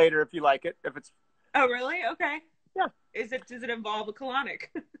post it later if you like it. If it's. Oh, really? Okay. Yeah. Does it involve a colonic?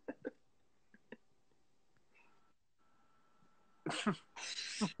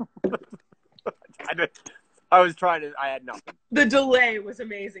 I was trying to. I had nothing. The delay was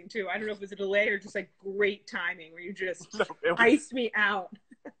amazing too. I don't know if it was a delay or just like great timing where you just iced me out.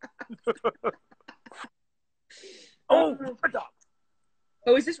 Oh, River Dog.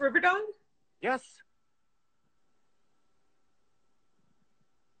 Oh, is this River Dog? Yes.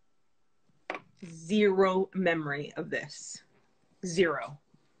 Zero memory of this. Zero.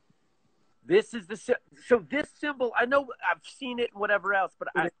 This is so this symbol. I know I've seen it and whatever else, but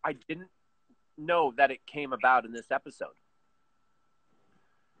I didn't know that it came about in this episode.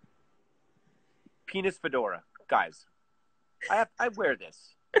 Penis fedora, guys. I wear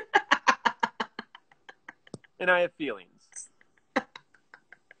this, and I have feelings.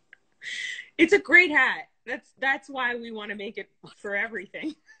 It's a great hat. That's why we want to make it for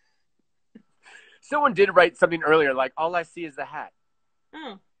everything. Someone did write something earlier, like, all I see is the hat.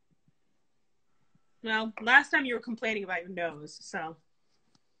 Oh. Well, last time you were complaining about your nose, so.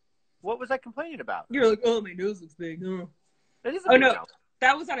 What was I complaining about? You were like, oh, my nose looks big. Oh, It is a big nose.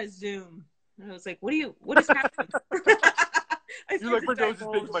 That was on a Zoom. I was like, what is happening? You're like, my nose is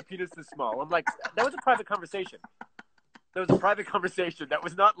big, my penis is small. I'm like, that was a private conversation. That was a private conversation. That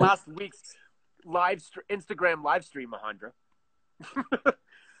was not last week's Instagram live stream, Majandra.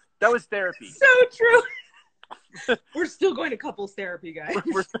 That was therapy. So true. We're still going to couples therapy, guys.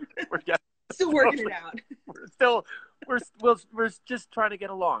 We're still working it out. We're just trying to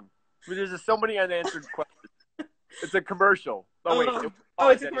get along. There's just so many unanswered questions. It's a commercial. Oh,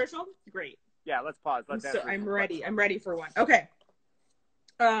 wait. It's a commercial? Great. Yeah, let's pause. I'm ready. I'm ready for one. Okay.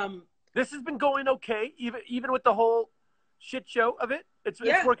 This has been going okay, even with the whole shit show of it. It's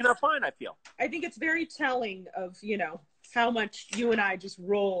working out fine, I feel. I think it's very telling of, how much you and I just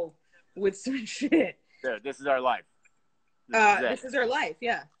roll with some shit. Yeah, this is our life. This is our life,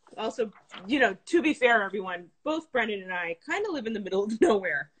 yeah. Also, to be fair, everyone, both Brendan and I kind of live in the middle of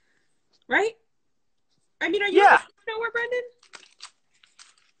nowhere, right? I mean, are you nowhere, Brendan?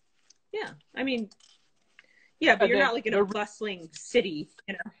 Yeah, I mean, yeah, but you're not like in a bustling city,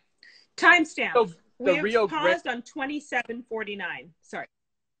 Timestamp. So we have paused on 27:49. Sorry.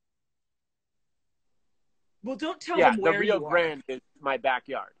 Well, don't tell them where you are. The Rio Grande is my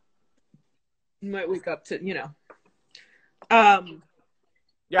backyard. You might wake up to, Yeah.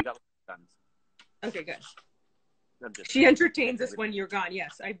 Okay, good. She entertains us when you're gone.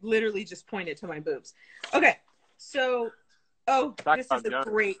 Yes, I literally just pointed to my boobs. Okay, so, this is a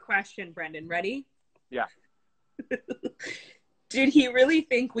great question, Brendan. Ready? Yeah. Did he really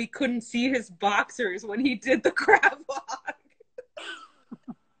think we couldn't see his boxers when he did the crab walk?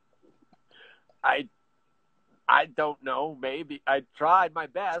 I don't know. Maybe I tried my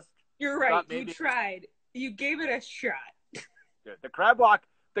best. You're right. You tried. You gave it a shot. The crab walk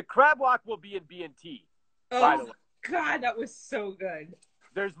will be in B&T. By the way. God, that was so good.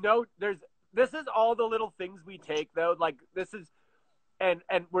 This is all the little things we take though. Like this is, and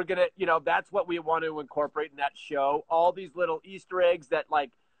we're gonna, that's what we want to incorporate in that show. All these little Easter eggs that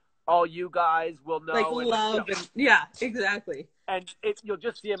like all you guys will know. Like love and yeah, exactly. And you'll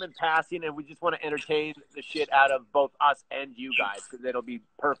just see them in passing, and we just want to entertain the shit out of both us and you guys because it'll be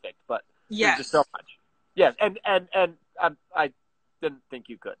perfect. But there's just so much. Yes, and I didn't think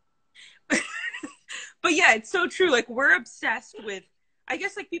you could. But yeah, it's so true. Like we're obsessed with, I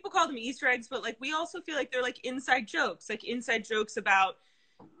guess like people call them Easter eggs, but like we also feel like they're like inside jokes about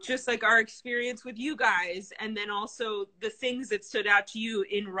just like our experience with you guys, and then also the things that stood out to you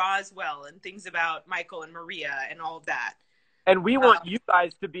in Roswell and things about Michael and Maria and all of that. And we want you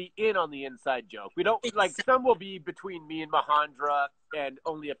guys to be in on the inside joke. We don't like some will be between me and Majandra, and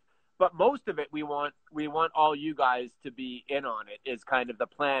but most of it we want all you guys to be in on it is kind of the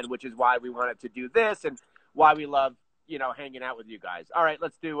plan, which is why we wanted to do this and why we love hanging out with you guys. All right,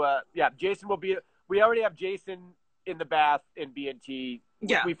 let's do Jason will be. We already have Jason in the bath in B&T.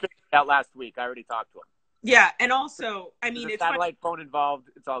 Yeah, we figured it out last week. I already talked to him. Yeah, and also, I There's mean, a it's funny. satellite phone involved.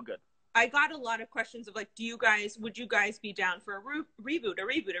 It's all good. I got a lot of questions of like, would you guys be down for a reboot, a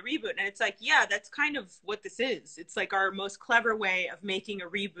reboot, a reboot? And it's like, yeah, that's kind of what this is. It's like our most clever way of making a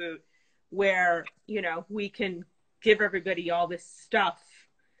reboot where, you know, we can give everybody all this stuff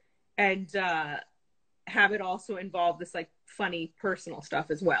and have it also involve this like funny personal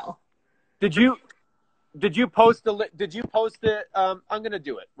stuff as well. Did you post the I'm gonna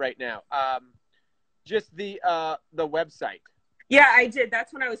do it right now. Just the website. Yeah, I did.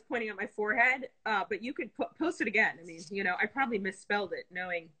 That's when I was pointing at my forehead. But you could post it again. I mean, you know, I probably misspelled it,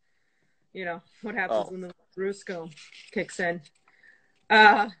 knowing, you know, what happens when the Lambrusco kicks in.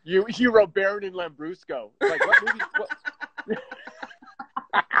 You wrote Baron and Lambrusco. Like what movie?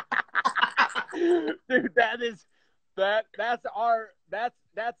 Dude, that's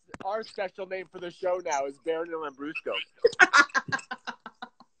our special name for the show now is Baron and Lambrusco.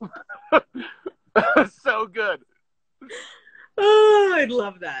 So good. Oh, I'd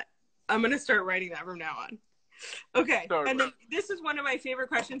love that. I'm going to start writing that from now on. Okay. Sorry. And then this is one of my favorite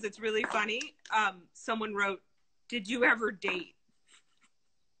questions. It's really funny. Someone wrote, did you ever date?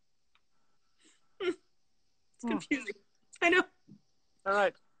 It's confusing. I know. All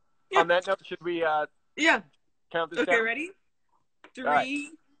right. Yeah. On that note, should we count this down? Okay, ready? 3. Right.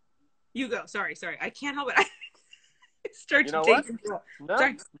 You go. Sorry. I can't help it. I start You to know take what? control. No.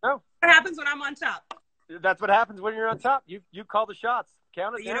 What happens when I'm on top? That's what happens when you're on top. You call the shots.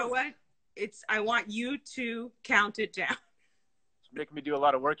 Count it down. You know what? I want you to count it down. It's making me do a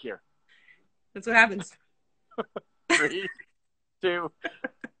lot of work here. That's what happens. 3, 2,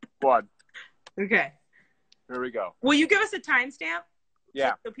 1. Okay. Here we go. Will you give us a timestamp?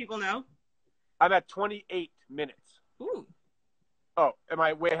 Yeah. So people know? I'm at 28 minutes. Ooh. Oh, am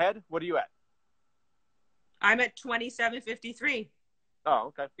I way ahead? What are you at? I'm at 27:53. Oh,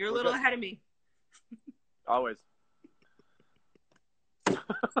 okay. You're a little ahead of me. Always.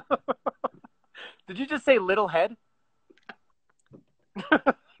 Did you just say little head?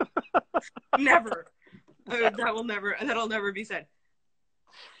 Never. That'll never be said.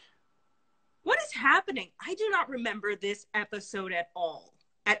 What is happening? I do not remember this episode at all.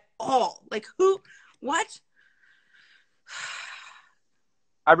 At all. Like who? What?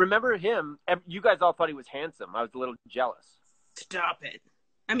 I remember him. You guys all thought he was handsome. I was a little jealous. Stop it.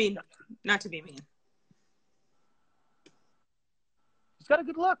 I mean, not to be mean. He's got a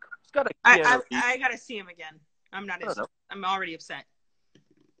good look. He's got a. I gotta see him again. I'm not. I'm already upset.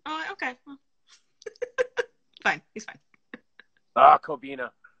 Oh, okay. Fine. He's fine. Ah,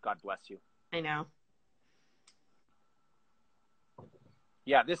 Kobina. God bless you. I know.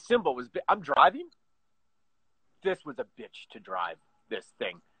 Yeah, this symbol was. I'm driving. This was a bitch to drive. This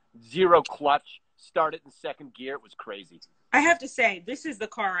thing. 0 clutch. Start it in second gear. It was crazy. I have to say, this is the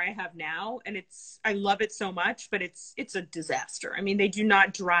car I have now, and I love it so much, but it's a disaster. I mean, they do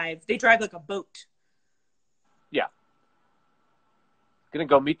not drive. They drive like a boat. Yeah. Gonna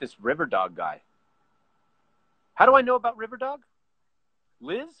go meet this River Dog guy. How do I know about River Dog?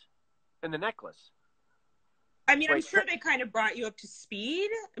 Liz and the necklace. I mean, I'm sure they kind of brought you up to speed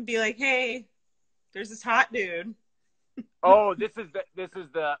and be like, hey, there's this hot dude. Oh, this is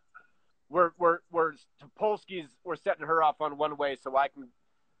the we're Topolsky's, we're setting her off on one way so I can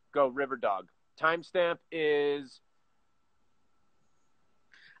go River Dog. Timestamp is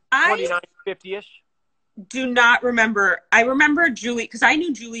 29:50-ish. Do not remember. I remember Julie, because I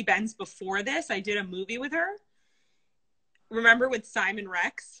knew Julie Benz before this. I did a movie with her. Remember with Simon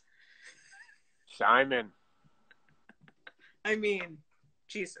Rex? Simon. I mean,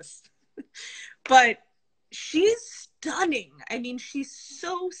 Jesus. But she's stunning. I mean, she's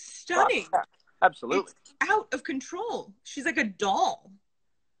so stunning. Oh, yeah, absolutely. It's out of control. She's like a doll.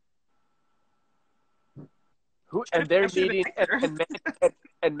 And they're meeting,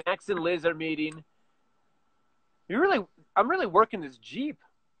 and Max and Liz are meeting. I'm really working this Jeep.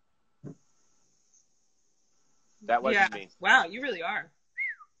 That wasn't me. Wow, you really are.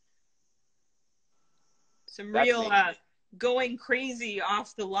 That's real going crazy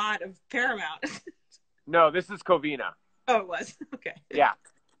off the lot of Paramount. No, this is Covina. Oh, it was? Okay. Yeah.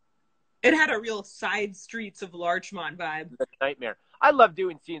 It had a real side streets of Larchmont vibe. The nightmare. I love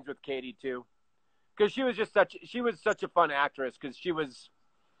doing scenes with Katie too. Because she was such a fun actress, because she was,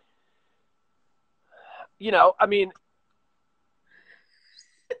 I mean,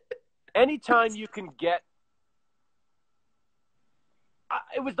 anytime you can get,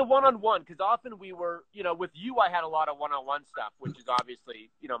 it was the one-on-one, because often we were, with you, I had a lot of one-on-one stuff, which is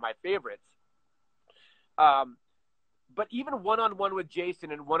obviously, my favorites. But even one-on-one with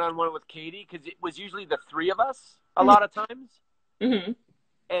Jason and one-on-one with Katie, because it was usually the three of us a lot of times. Mm-hmm.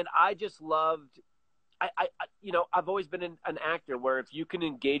 And I just loved I've always been an actor where if you can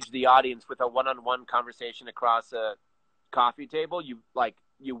engage the audience with a one-on-one conversation across a coffee table, you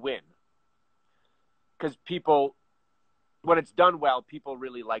win. Because people, when it's done well, people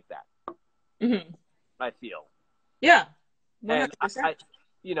really like that. Mm-hmm. I feel. Yeah. 100%.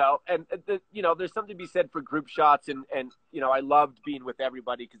 And there's something to be said for group shots, and I loved being with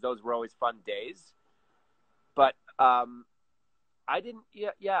everybody because those were always fun days. But I didn't.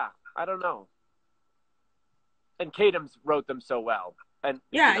 Yeah. I don't know. And Kadam's wrote them so well. And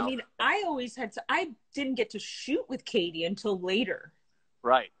yeah, I mean, I didn't get to shoot with Katie until later.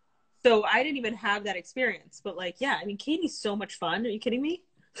 Right. So I didn't even have that experience. But like, yeah, I mean, Katie's so much fun. Are you kidding me?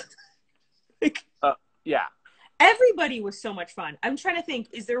 Yeah. Everybody was so much fun. I'm trying to think,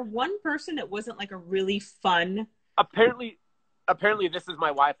 is there one person that wasn't like a really fun? Apparently this is my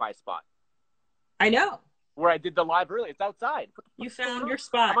Wi-Fi spot. I know. Where I did the live early. It's outside. You found your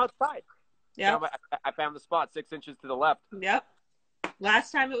spot. I'm outside. Yeah. I found the spot 6 inches to the left. Yep.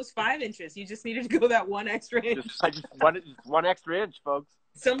 Last time it was 5 inches. You just needed to go that one extra inch. Just one extra inch, folks.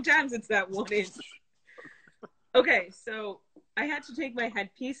 Sometimes it's that 1 inch. Okay, so I had to take my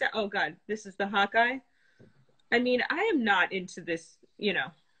headpiece out. Oh, God, this is the Hawkeye. I mean, I am not into this,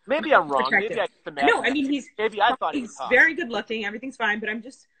 Maybe I'm wrong. protective. Maybe I just imagine. No, I mean, maybe I thought he was he's hot. very good looking. Everything's fine, but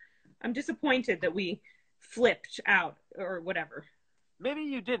I'm disappointed that we flipped out or whatever. Maybe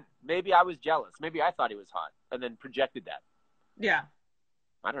you didn't. Maybe I was jealous. Maybe I thought he was hot and then projected that. Yeah.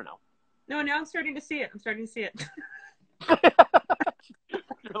 I don't know. No, now I'm starting to see it.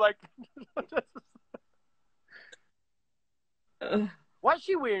 You're like, why is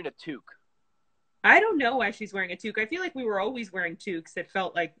she wearing a toque? I don't know why she's wearing a toque. I feel like we were always wearing toques. It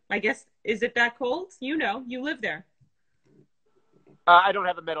felt like, I guess, is it that cold? You live there. I don't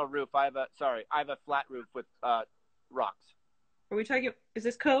have a metal roof. I have a flat roof with rocks. Are we talking, is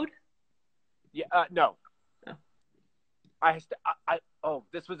this code? Yeah, no. Oh.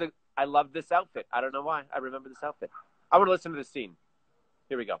 I love this outfit. I don't know why. I remember this outfit. I want to listen to this scene.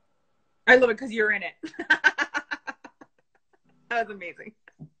 Here we go. I love it because you're in it. That was amazing.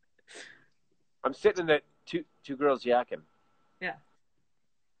 I'm sitting in the two girls yakking. Yeah.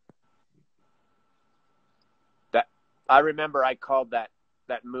 That I remember I called that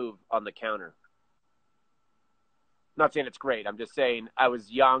move on the counter. Not saying it's great. I'm just saying I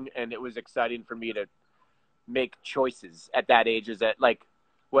was young and it was exciting for me to make choices at that age. Is that like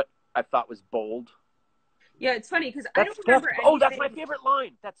what I thought was bold? Yeah, it's funny because I don't remember anything. Oh, that's my favorite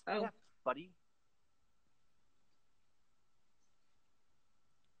line. That's buddy.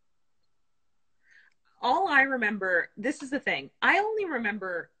 All I remember, this is the thing, I only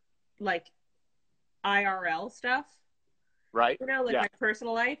remember like IRL stuff. Right. Like my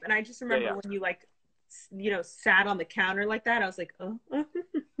personal life. And I just remember when you sat on the counter like that, I was like, oh.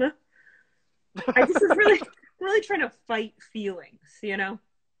 I just was really, really trying to fight feelings, There's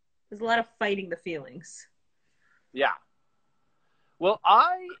a lot of fighting the feelings. Yeah. Well,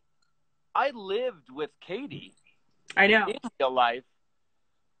 I lived with Katie. I know. In real life.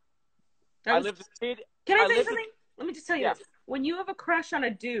 I lived with Katie. Can I say something? Let me just tell you this. When you have a crush on a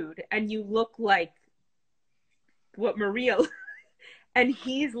dude and you look like what Maria and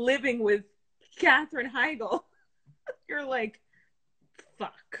he's living with Katherine Heigl, you're like,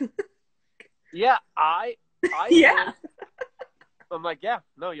 fuck. Yeah, I yeah. I'm like, yeah,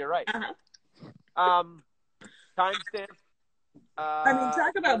 no, you're right. Uh-huh. Timestamp.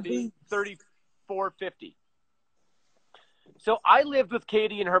 Talk about 3450. So I lived with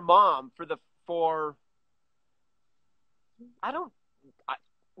Katie and her mom for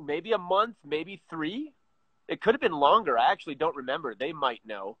maybe a month, maybe 3. It could have been longer. I actually don't remember. They might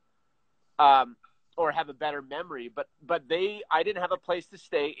know, or have a better memory. But I didn't have a place to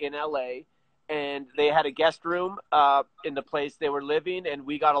stay in LA, and they had a guest room in the place they were living, and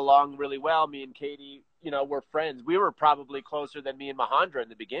we got along really well. Me and Katie, were friends. We were probably closer than me and Majandra in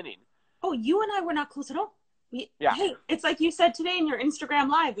the beginning. Oh, you and I were not close at all. Yeah. Hey, it's like you said today in your Instagram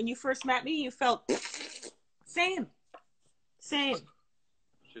live, when you first met me, you felt same. She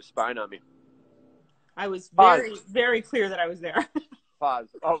was spying on me. I was very, very clear that I was there. Pause.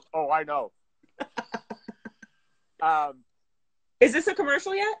 Oh, I know. Is this a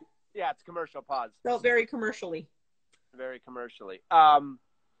commercial yet? Yeah, it's commercial. Pause. Felt very commercially. Very commercially.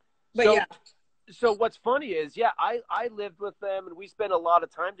 Yeah. So what's funny is, I lived with them and we spent a lot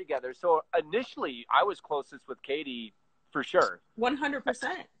of time together. So initially I was closest with Katie for sure.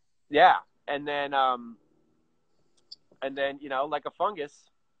 100%. Yeah. And then, like a fungus.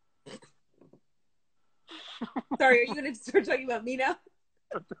 Sorry, are you going to start talking about me now?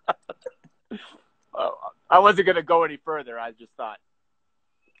 I wasn't going to go any further. I just thought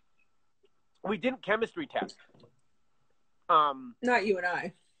we didn't chemistry test. Not you and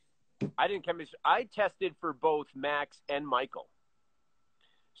I. I didn't chemistry. I tested for both Max and Michael.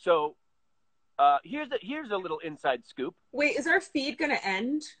 So here's a little inside scoop. Wait, is our feed going to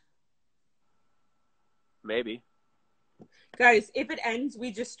end? Maybe. Guys, if it ends,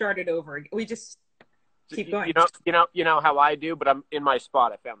 we just start it over. We just keep going. You know how I do, but I'm in my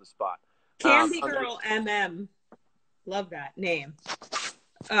spot. I found the spot. Candy Girl MM. Love that name.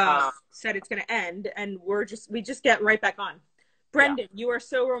 Said it's going to end, and we just get right back on. Brendan, you are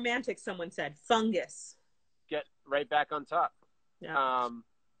so romantic, someone said. Fungus. Get right back on top. Yeah.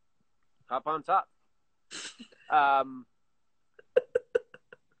 Hop on top.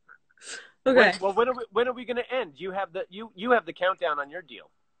 Okay. Well, when are we going to end? You have the countdown on your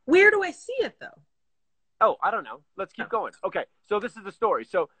deal. Where do I see it, though? Oh, I don't know. Let's keep going. Okay, so this is the story.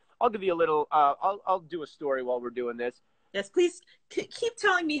 So I'll give you a little. I'll do a story while we're doing this. Yes, please keep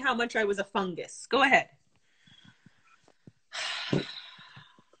telling me how much I was a fungus. Go ahead.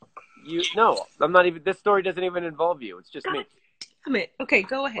 No, I'm not even. This story doesn't even involve you. It's just me. Damn it. Okay,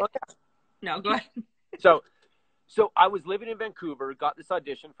 go ahead. Okay. No, go ahead. So I was living in Vancouver. Got this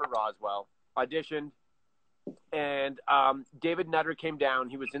audition for Roswell. Auditioned, and David Nutter came down.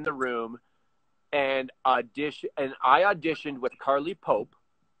 He was in the room, and I auditioned with Carly Pope.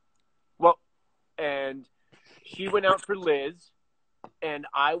 Well, and she went out for Liz, and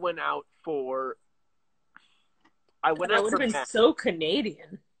I went out for. That would have been Max. So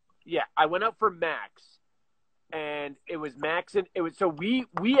Canadian. Yeah, I went out for Max, and it was Max, and it was so we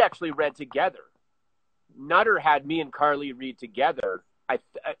actually read together. Nutter had me and Carly read together.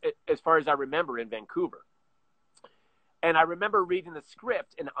 As far as I remember, in Vancouver, and I remember reading the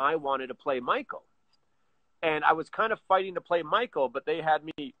script, and I wanted to play Michael, and I was kind of fighting to play Michael, but they had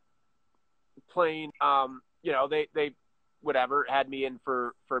me playing. They whatever had me in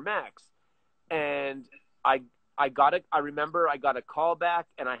for Max, and I remember I got a call back,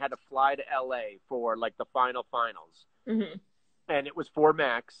 and I had to fly to LA for like the finals. Mm-hmm. And it was for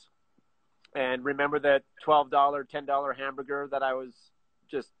Max. And remember that $12, $10 hamburger that I was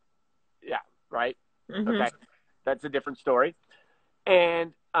just, yeah, right? Mm-hmm. Okay. That's a different story.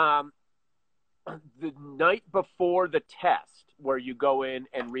 And the night before the test, where you go in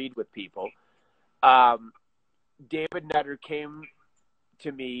and read with people, David Nutter came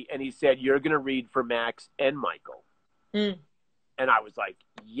to me and he said, "You're going to read for Max and Michael." Mm. And I was like,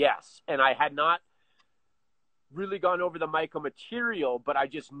 yes. And I had not really gone over the Michael material, but I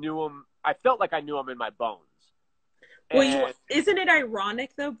just knew him. I felt like I knew him in my bones. Well, isn't it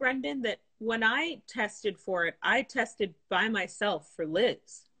ironic though, Brendan, that when I tested for it, I tested by myself for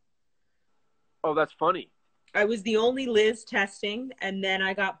Liz. Oh, that's funny. I was the only Liz testing, and then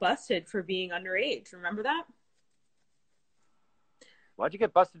I got busted for being underage. Remember that? Why'd you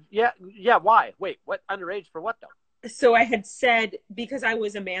get busted? Yeah. Why? Wait, what? Underage for what though? So I had said, because I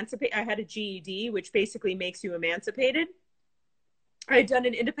was emancipated, I had a GED, which basically makes you emancipated. I had done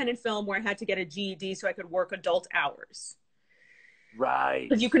an independent film where I had to get a GED so I could work adult hours. Right.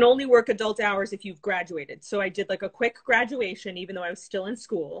 Because you can only work adult hours if you've graduated. So I did like a quick graduation, even though I was still in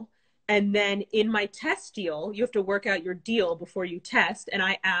school. And then in my test deal, you have to work out your deal before you test. And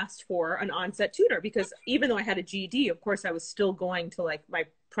I asked for an onset tutor because even though I had a GED, of course, I was still going to like my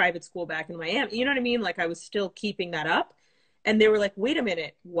private school back in Miami. You know what I mean? Like I was still keeping that up. And they were like, wait a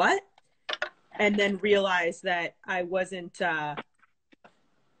minute, what? And then realized that I wasn't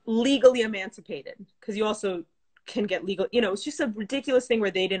legally emancipated, because you also can get legal, it's just a ridiculous thing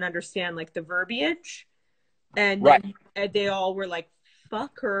where they didn't understand like the verbiage. And right. Then they all were like,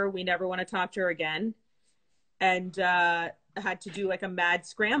 fuck her, we never want to talk to her again. And had to do like a mad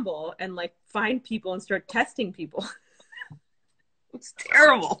scramble and like find people and start testing people. It's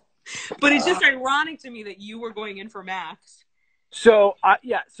terrible. But it's just ironic to me that you were going in for Max. So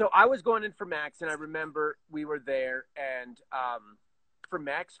I was going in for Max, and I remember we were there, and for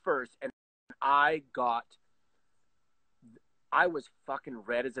Max first, and I was fucking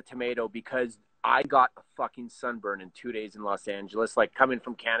red as a tomato because I got a fucking sunburn in 2 days in Los Angeles, like coming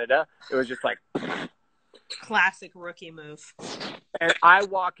from Canada. It was just like classic rookie move. And I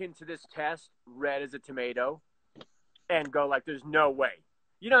walk into this test red as a tomato and go like, there's no way.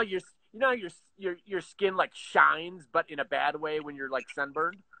 Your skin like shines, but in a bad way when you're like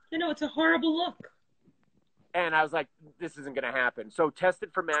sunburned. It's a horrible look. And I was like, this isn't going to happen. So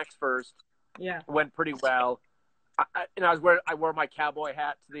tested for Max first. Yeah. Went pretty well. I wore my cowboy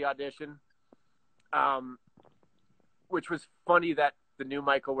hat to the audition. Which was funny that the new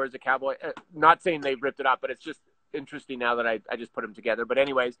Michael wears a cowboy. Not saying they ripped it up, but it's just interesting now that I just put them together. But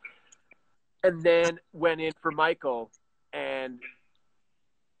anyways, and then went in for Michael, and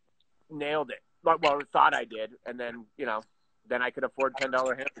nailed it. Well, I thought I did. And then, then I could afford $10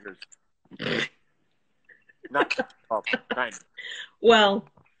 hamburgers. Not, kind of. Well,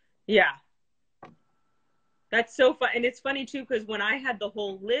 yeah. That's so fun. And it's funny, too, because when I had the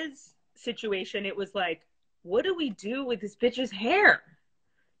whole Liz situation, it was like, what do we do with this bitch's hair?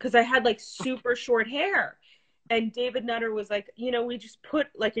 Because I had, like, super short hair. And David Nutter was like, we just put,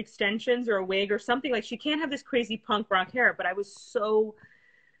 like, extensions or a wig or something. Like, she can't have this crazy punk rock hair. But I was so,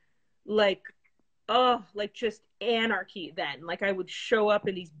 like, just anarchy then. Like, I would show up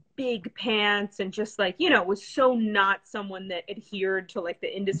in these big pants and just, like, was so not someone that adhered to, like,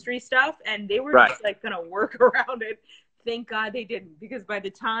 the industry stuff. And they were just, like, going to work around it. Thank God they didn't. Because by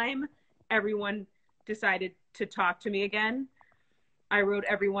the time everyone decided to talk to me again, I wrote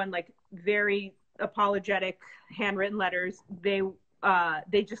everyone, like, very apologetic handwritten letters. They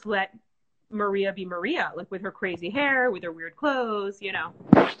just let Maria be Maria, like, with her crazy hair, with her weird clothes, Yeah.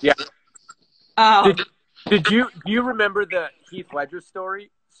 Do you remember the Heath Ledger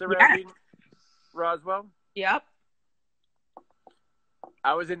story surrounding Roswell? Yep.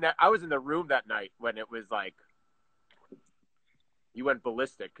 I was in the room that night when it was like he went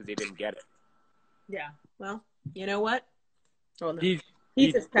ballistic because he didn't get it. Yeah. Well, you know what? Oh, no. He's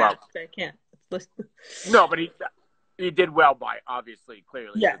just passed. I can't. No, but he did well by obviously,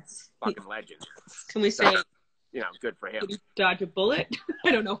 clearly. Yes. Fucking legend. Can we say? Good for him. Did he dodge a bullet?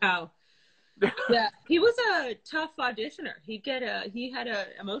 I don't know how. Yeah, he was a tough auditioner. He had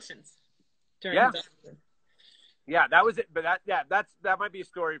emotions during his audition. Yeah, that was it. But that might be a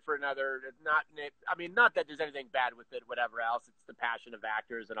story for another. Not that there's anything bad with it, whatever else. It's the passion of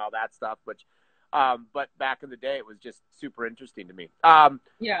actors and all that stuff. But back in the day, it was just super interesting to me.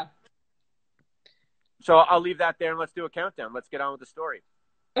 Yeah. So I'll leave that there and let's do a countdown. Let's get on with the story.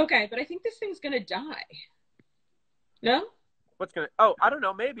 Okay, but I think this thing's gonna die. No? What's gonna? Oh, I don't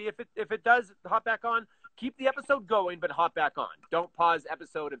know. Maybe if it does, hop back on. Keep the episode going, but hop back on. Don't pause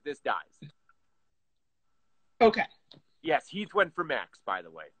episode if this dies. Okay. Yes, Heath went for Max, by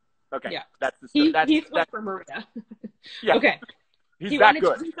the way. Okay. Yeah. That's the story. Heath went for Maria. Yeah. Okay. He wanted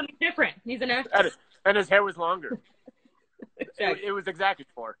good. to do something different. He's an actor. And his hair was longer. Exactly. It was exacted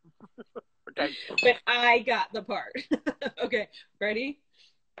for. Okay. But I got the part. Okay. Ready?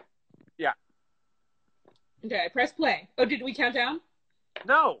 Yeah. Okay, press play. Oh, did we count down?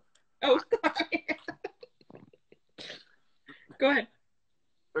 No. Oh, sorry. Go ahead.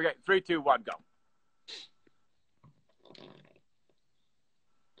 Okay, 3, 2, 1, go.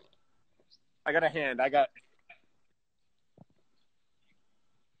 I got a hand.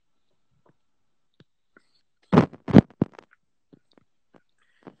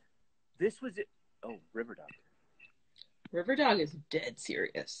 This was it. Oh, River Dog. River Dog is dead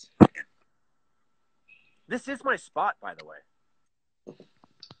serious. This is my spot, by the way.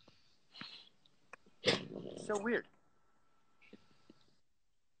 So weird.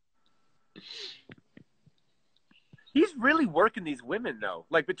 He's really working these women, though.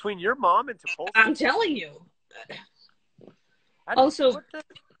 Like, between your mom and Topolsky. I'm telling you. Also,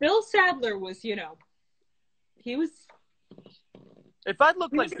 Bill Sadler was, he was... If I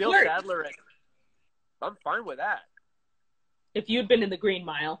looked like Bill Sadler, I'm fine with that. If you'd been in the Green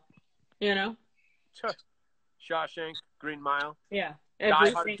Mile, Shawshank, Green Mile. Yeah.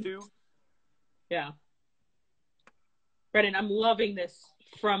 Die Hard 2. Yeah. Brennan, I'm loving this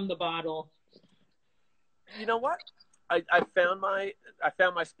from the bottle. You know what? I found my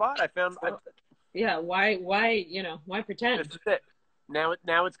spot. Yeah. Why pretend? This is it. Now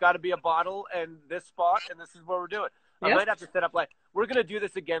it's got to be a bottle and this spot, and this is what we're doing. Yep. I might have to set up we're going to do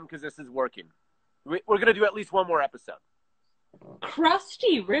this again because this is working. We're going to do at least one more episode.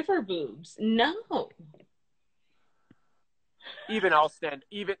 Crusty river boobs. No. Even I'll stand.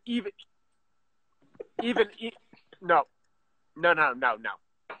 No.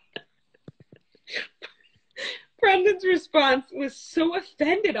 Brendan's response was so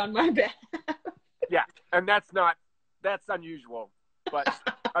offended on my behalf. Yeah, and that's unusual, but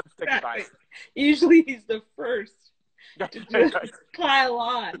I'm sticking by it. Usually he's the first to just pile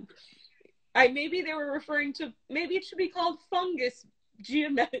on. Maybe they were referring to, maybe it should be called fungus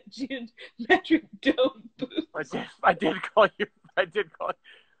geometric dome boobs. I did call you.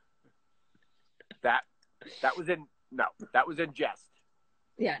 That was in jest.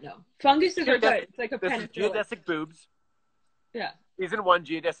 Yeah, no. Funguses are good. It's like a penicillin. This is geodesic boobs. Yeah. Season 1,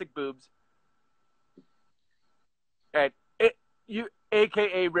 geodesic boobs. And you,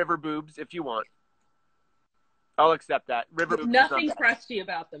 AKA river boobs, if you want. I'll accept that. River boobs. Nothing crusty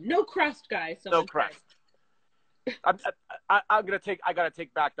about them. No crust, guys. No crust. I gotta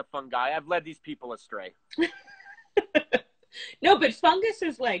take back the fungi. I've led these people astray. No, but fungus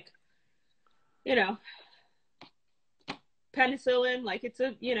is like you know, penicillin, like it's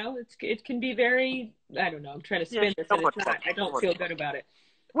a, you know, it can be very, I don't know, I'm trying to spin this and it's not, I don't feel good about it.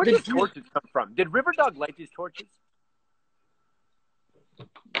 Where did these torches come from? Did Riverdog light these torches?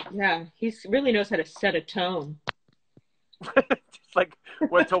 Yeah, he really knows how to set a tone. Just like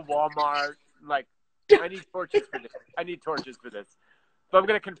went to Walmart, like, I need torches for this. I need torches for this. If I'm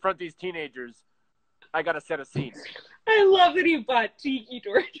going to confront these teenagers, I got to set a scene. I love that he bought tiki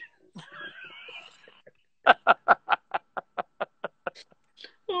torches.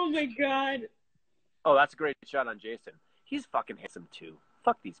 Oh my God. Oh, that's a great shot on Jason. He's fucking handsome too.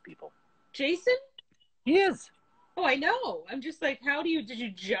 Fuck these people. Jason? He is. Oh, I know. I'm just like, did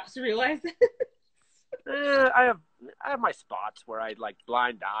you just realize this? I have my spots where I like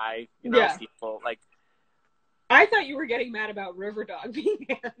blind eye, you know, yeah. people like. I thought you were getting mad about Riverdog being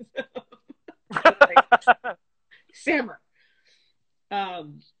handsome. Like, Sammer.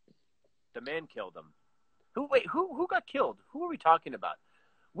 The man killed him. Who got killed? Who are we talking about?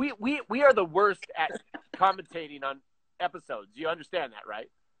 We are the worst at commentating on episodes. You understand that, right?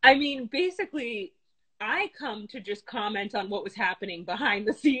 I mean, basically, I come to just comment on what was happening behind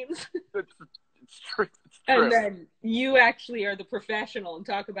the scenes. It's true. And then you actually are the professional and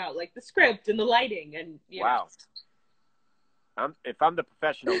talk about like the script and the lighting and wow. If I'm the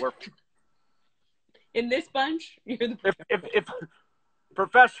professional, we're in this bunch. You're the if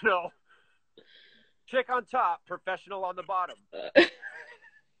professional, chick on top, professional on the bottom.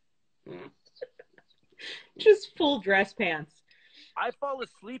 Just full dress pants. I fall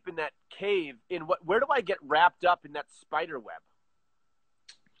asleep in that cave. Where do I get wrapped up in that spider web?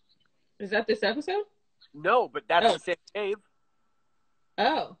 Is that this episode? No, but that's the same cave.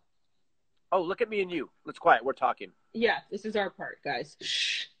 Oh. Oh, look at me and you. Let's quiet. We're talking. Yeah, this is our part, guys.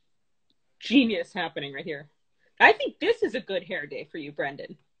 Shh. Genius happening right here. I think this is a good hair day for you,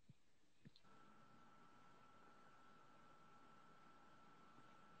 Brendan.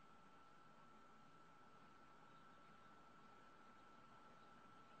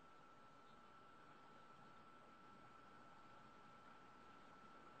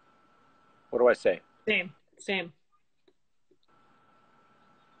 What do I say? Same.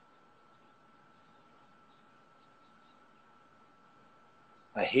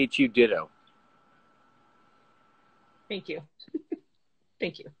 I hate you, ditto. Thank you.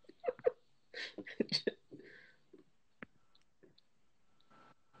 Thank you.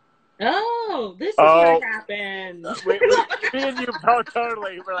 Oh, this is what happened. Me and you both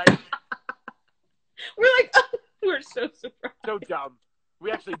totally. We're like, oh, we're so surprised. So dumb.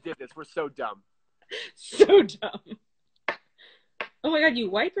 We actually did this. We're so dumb. So dumb. Oh my God,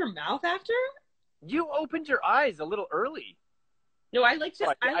 you wipe your mouth after? You opened your eyes a little early. No, I like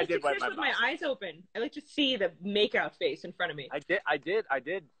to kiss with my eyes open. I like to see the make-out face in front of me. I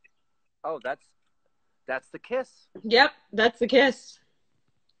did. Oh, that's the kiss. Yep, that's the kiss.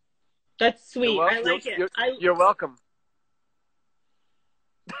 That's sweet. I like it. You're welcome.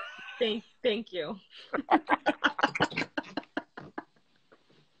 Thank you.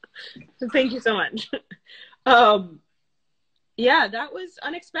 Thank you so much. Yeah, that was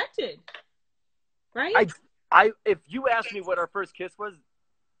unexpected. Right? If you asked me what our first kiss was,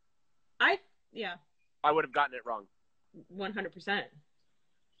 I would have gotten it wrong. 100%.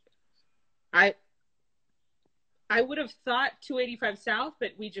 I would have thought 285 South,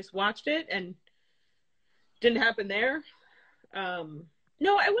 but we just watched it and didn't happen there.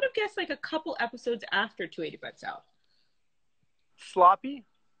 No, I would have guessed like a couple episodes after 285 South. Sloppy?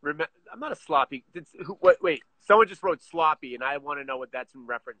 I'm not a sloppy. Wait, someone just wrote sloppy, and I want to know what that's in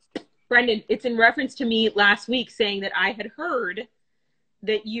reference to. Brendan, it's in reference to me last week saying that I had heard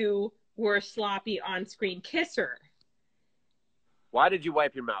that you were a sloppy on-screen kisser. Why did you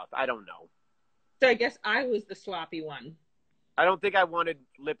wipe your mouth? I don't know. So I guess I was the sloppy one. I don't think I wanted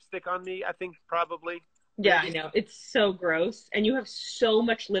lipstick on me. I think probably. Yeah, I know. It's so gross. And you have so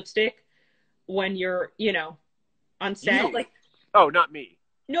much lipstick when you're, on set. Like, oh, not me.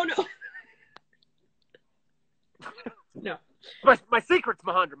 No. No. My secret's,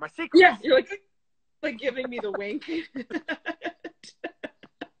 Majandra. My secret. Yeah, you're like giving me the wink.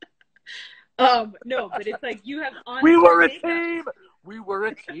 No, but it's like you have on. We were a team. We were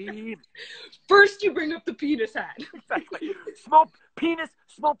a team. First, you bring up the penis hat. Exactly. Small penis.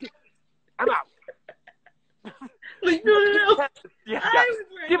 I'm out. Like, no. Yeah.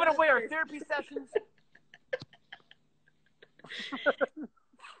 Giving away our therapy sessions.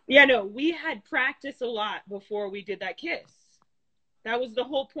 Yeah, no, we had practiced a lot before we did that kiss. That was the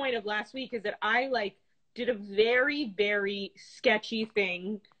whole point of last week, is that I did a very, very sketchy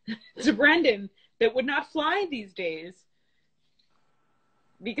thing to Brendan that would not fly these days.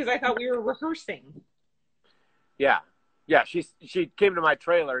 because I thought we were rehearsing. Yeah. Yeah, she came to my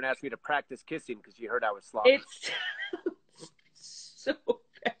trailer and asked me to practice kissing because she heard I was sloppy. It's so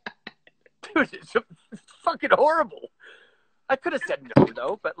bad. Dude, it's fucking horrible. I could have said no,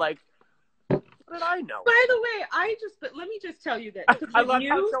 though, but like, what did I know? By the way, but let me just tell you that. I love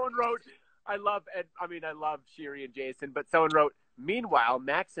how someone wrote, I love Sherry and Jason, but someone wrote, meanwhile,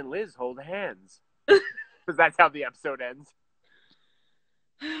 Max and Liz hold hands. Because that's how the episode ends.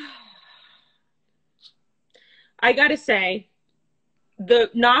 I gotta say, the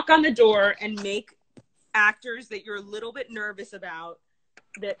knock on the door and make actors that you're a little bit nervous about,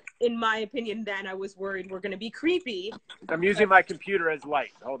 that in my opinion then I was worried were going to be creepy. I'm using my computer as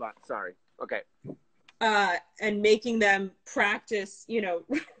light. Hold on. Sorry. Okay. And making them practice,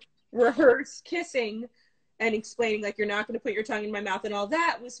 rehearse kissing and explaining like you're not going to put your tongue in my mouth and all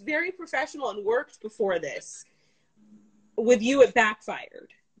that was very professional and worked before this. With you, it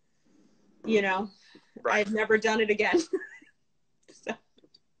backfired. Right. I've never done it again. So.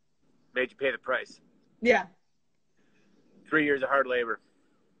 Made you pay the price. Yeah. 3 years of hard labor.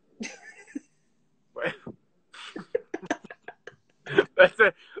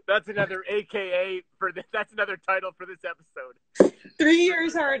 That's another AKA that's another title for this episode. 3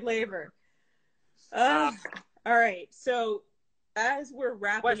 years hard labor. All right. So as we're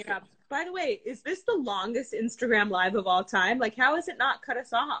wrapping up, by the way, is this the longest Instagram live of all time? Like, how has it not cut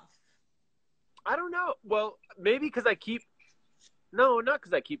us off? I don't know. Well, maybe because not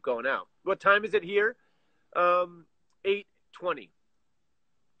because I keep going out. What time is it here? 8:20.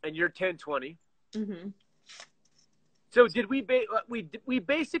 And you're 10:20. Mm-hmm. So did we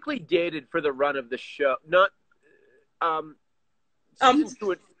basically dated for the run of the show? Not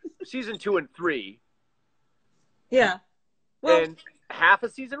season 2 and 3. Yeah. Well, and half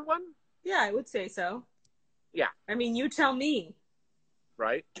of season 1? Yeah, I would say so. Yeah. I mean, you tell me.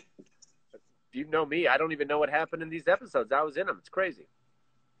 Right? You know me. I don't even know what happened in these episodes. I was in them. It's crazy.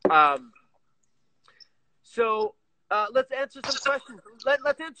 So let's answer some questions.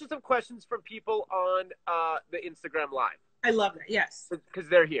 Let's answer some questions from people on the Instagram Live. I love it. Yes. Because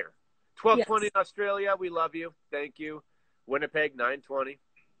they're here. 12:20 in Australia. We love you. Thank you. Winnipeg, 9:20.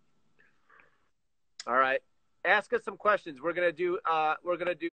 All right. Ask us some questions. We're gonna do.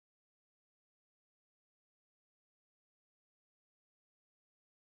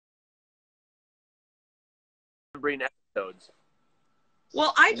 Episodes.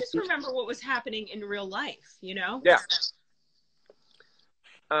 Well, I just remember what was happening in real life, Yeah.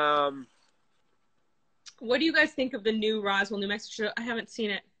 What do you guys think of the new Roswell, New Mexico show? I haven't seen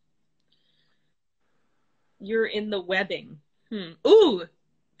it. You're in the webbing. Ooh,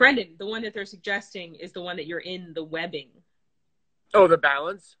 Brendan, the one that they're suggesting is the one that you're in the webbing. Oh, The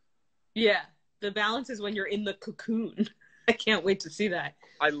Balance? Yeah. The Balance is when you're in the cocoon. I can't wait to see that.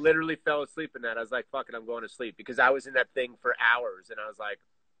 I literally fell asleep in that. I was like, fuck it, I'm going to sleep. Because I was in that thing for hours, and I was like,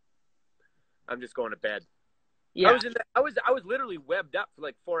 I'm just going to bed. Yeah. I was literally webbed up for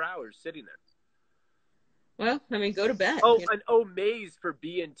like 4 hours sitting there. Well, I mean, go to bed. Oh, an Omaze for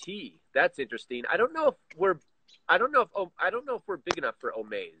B&T. That's interesting. I don't know if we're big enough for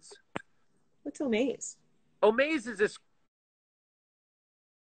Omaze. What's Omaze? Omaze is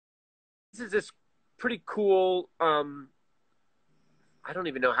this pretty cool. I don't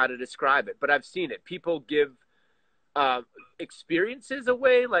even know how to describe it, but I've seen it. People give experiences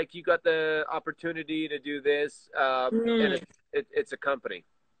away. Like, you got the opportunity to do this, and it's a company.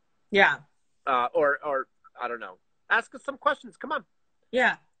 Yeah. Or I don't know. Ask us some questions. Come on.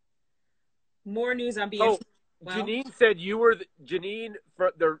 Yeah. More news on BS. Oh, well, Janine said you were Janine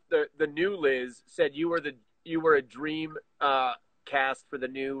for the new Liz said you were a dream cast for the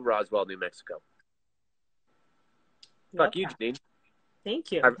new Roswell, New Mexico. Fuck you, Janine.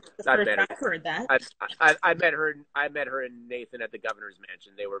 Thank you. I've met her. I've heard that. I met her and Nathan at the governor's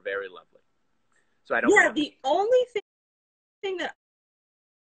mansion. They were very lovely. So I don't. Yeah, the only thing that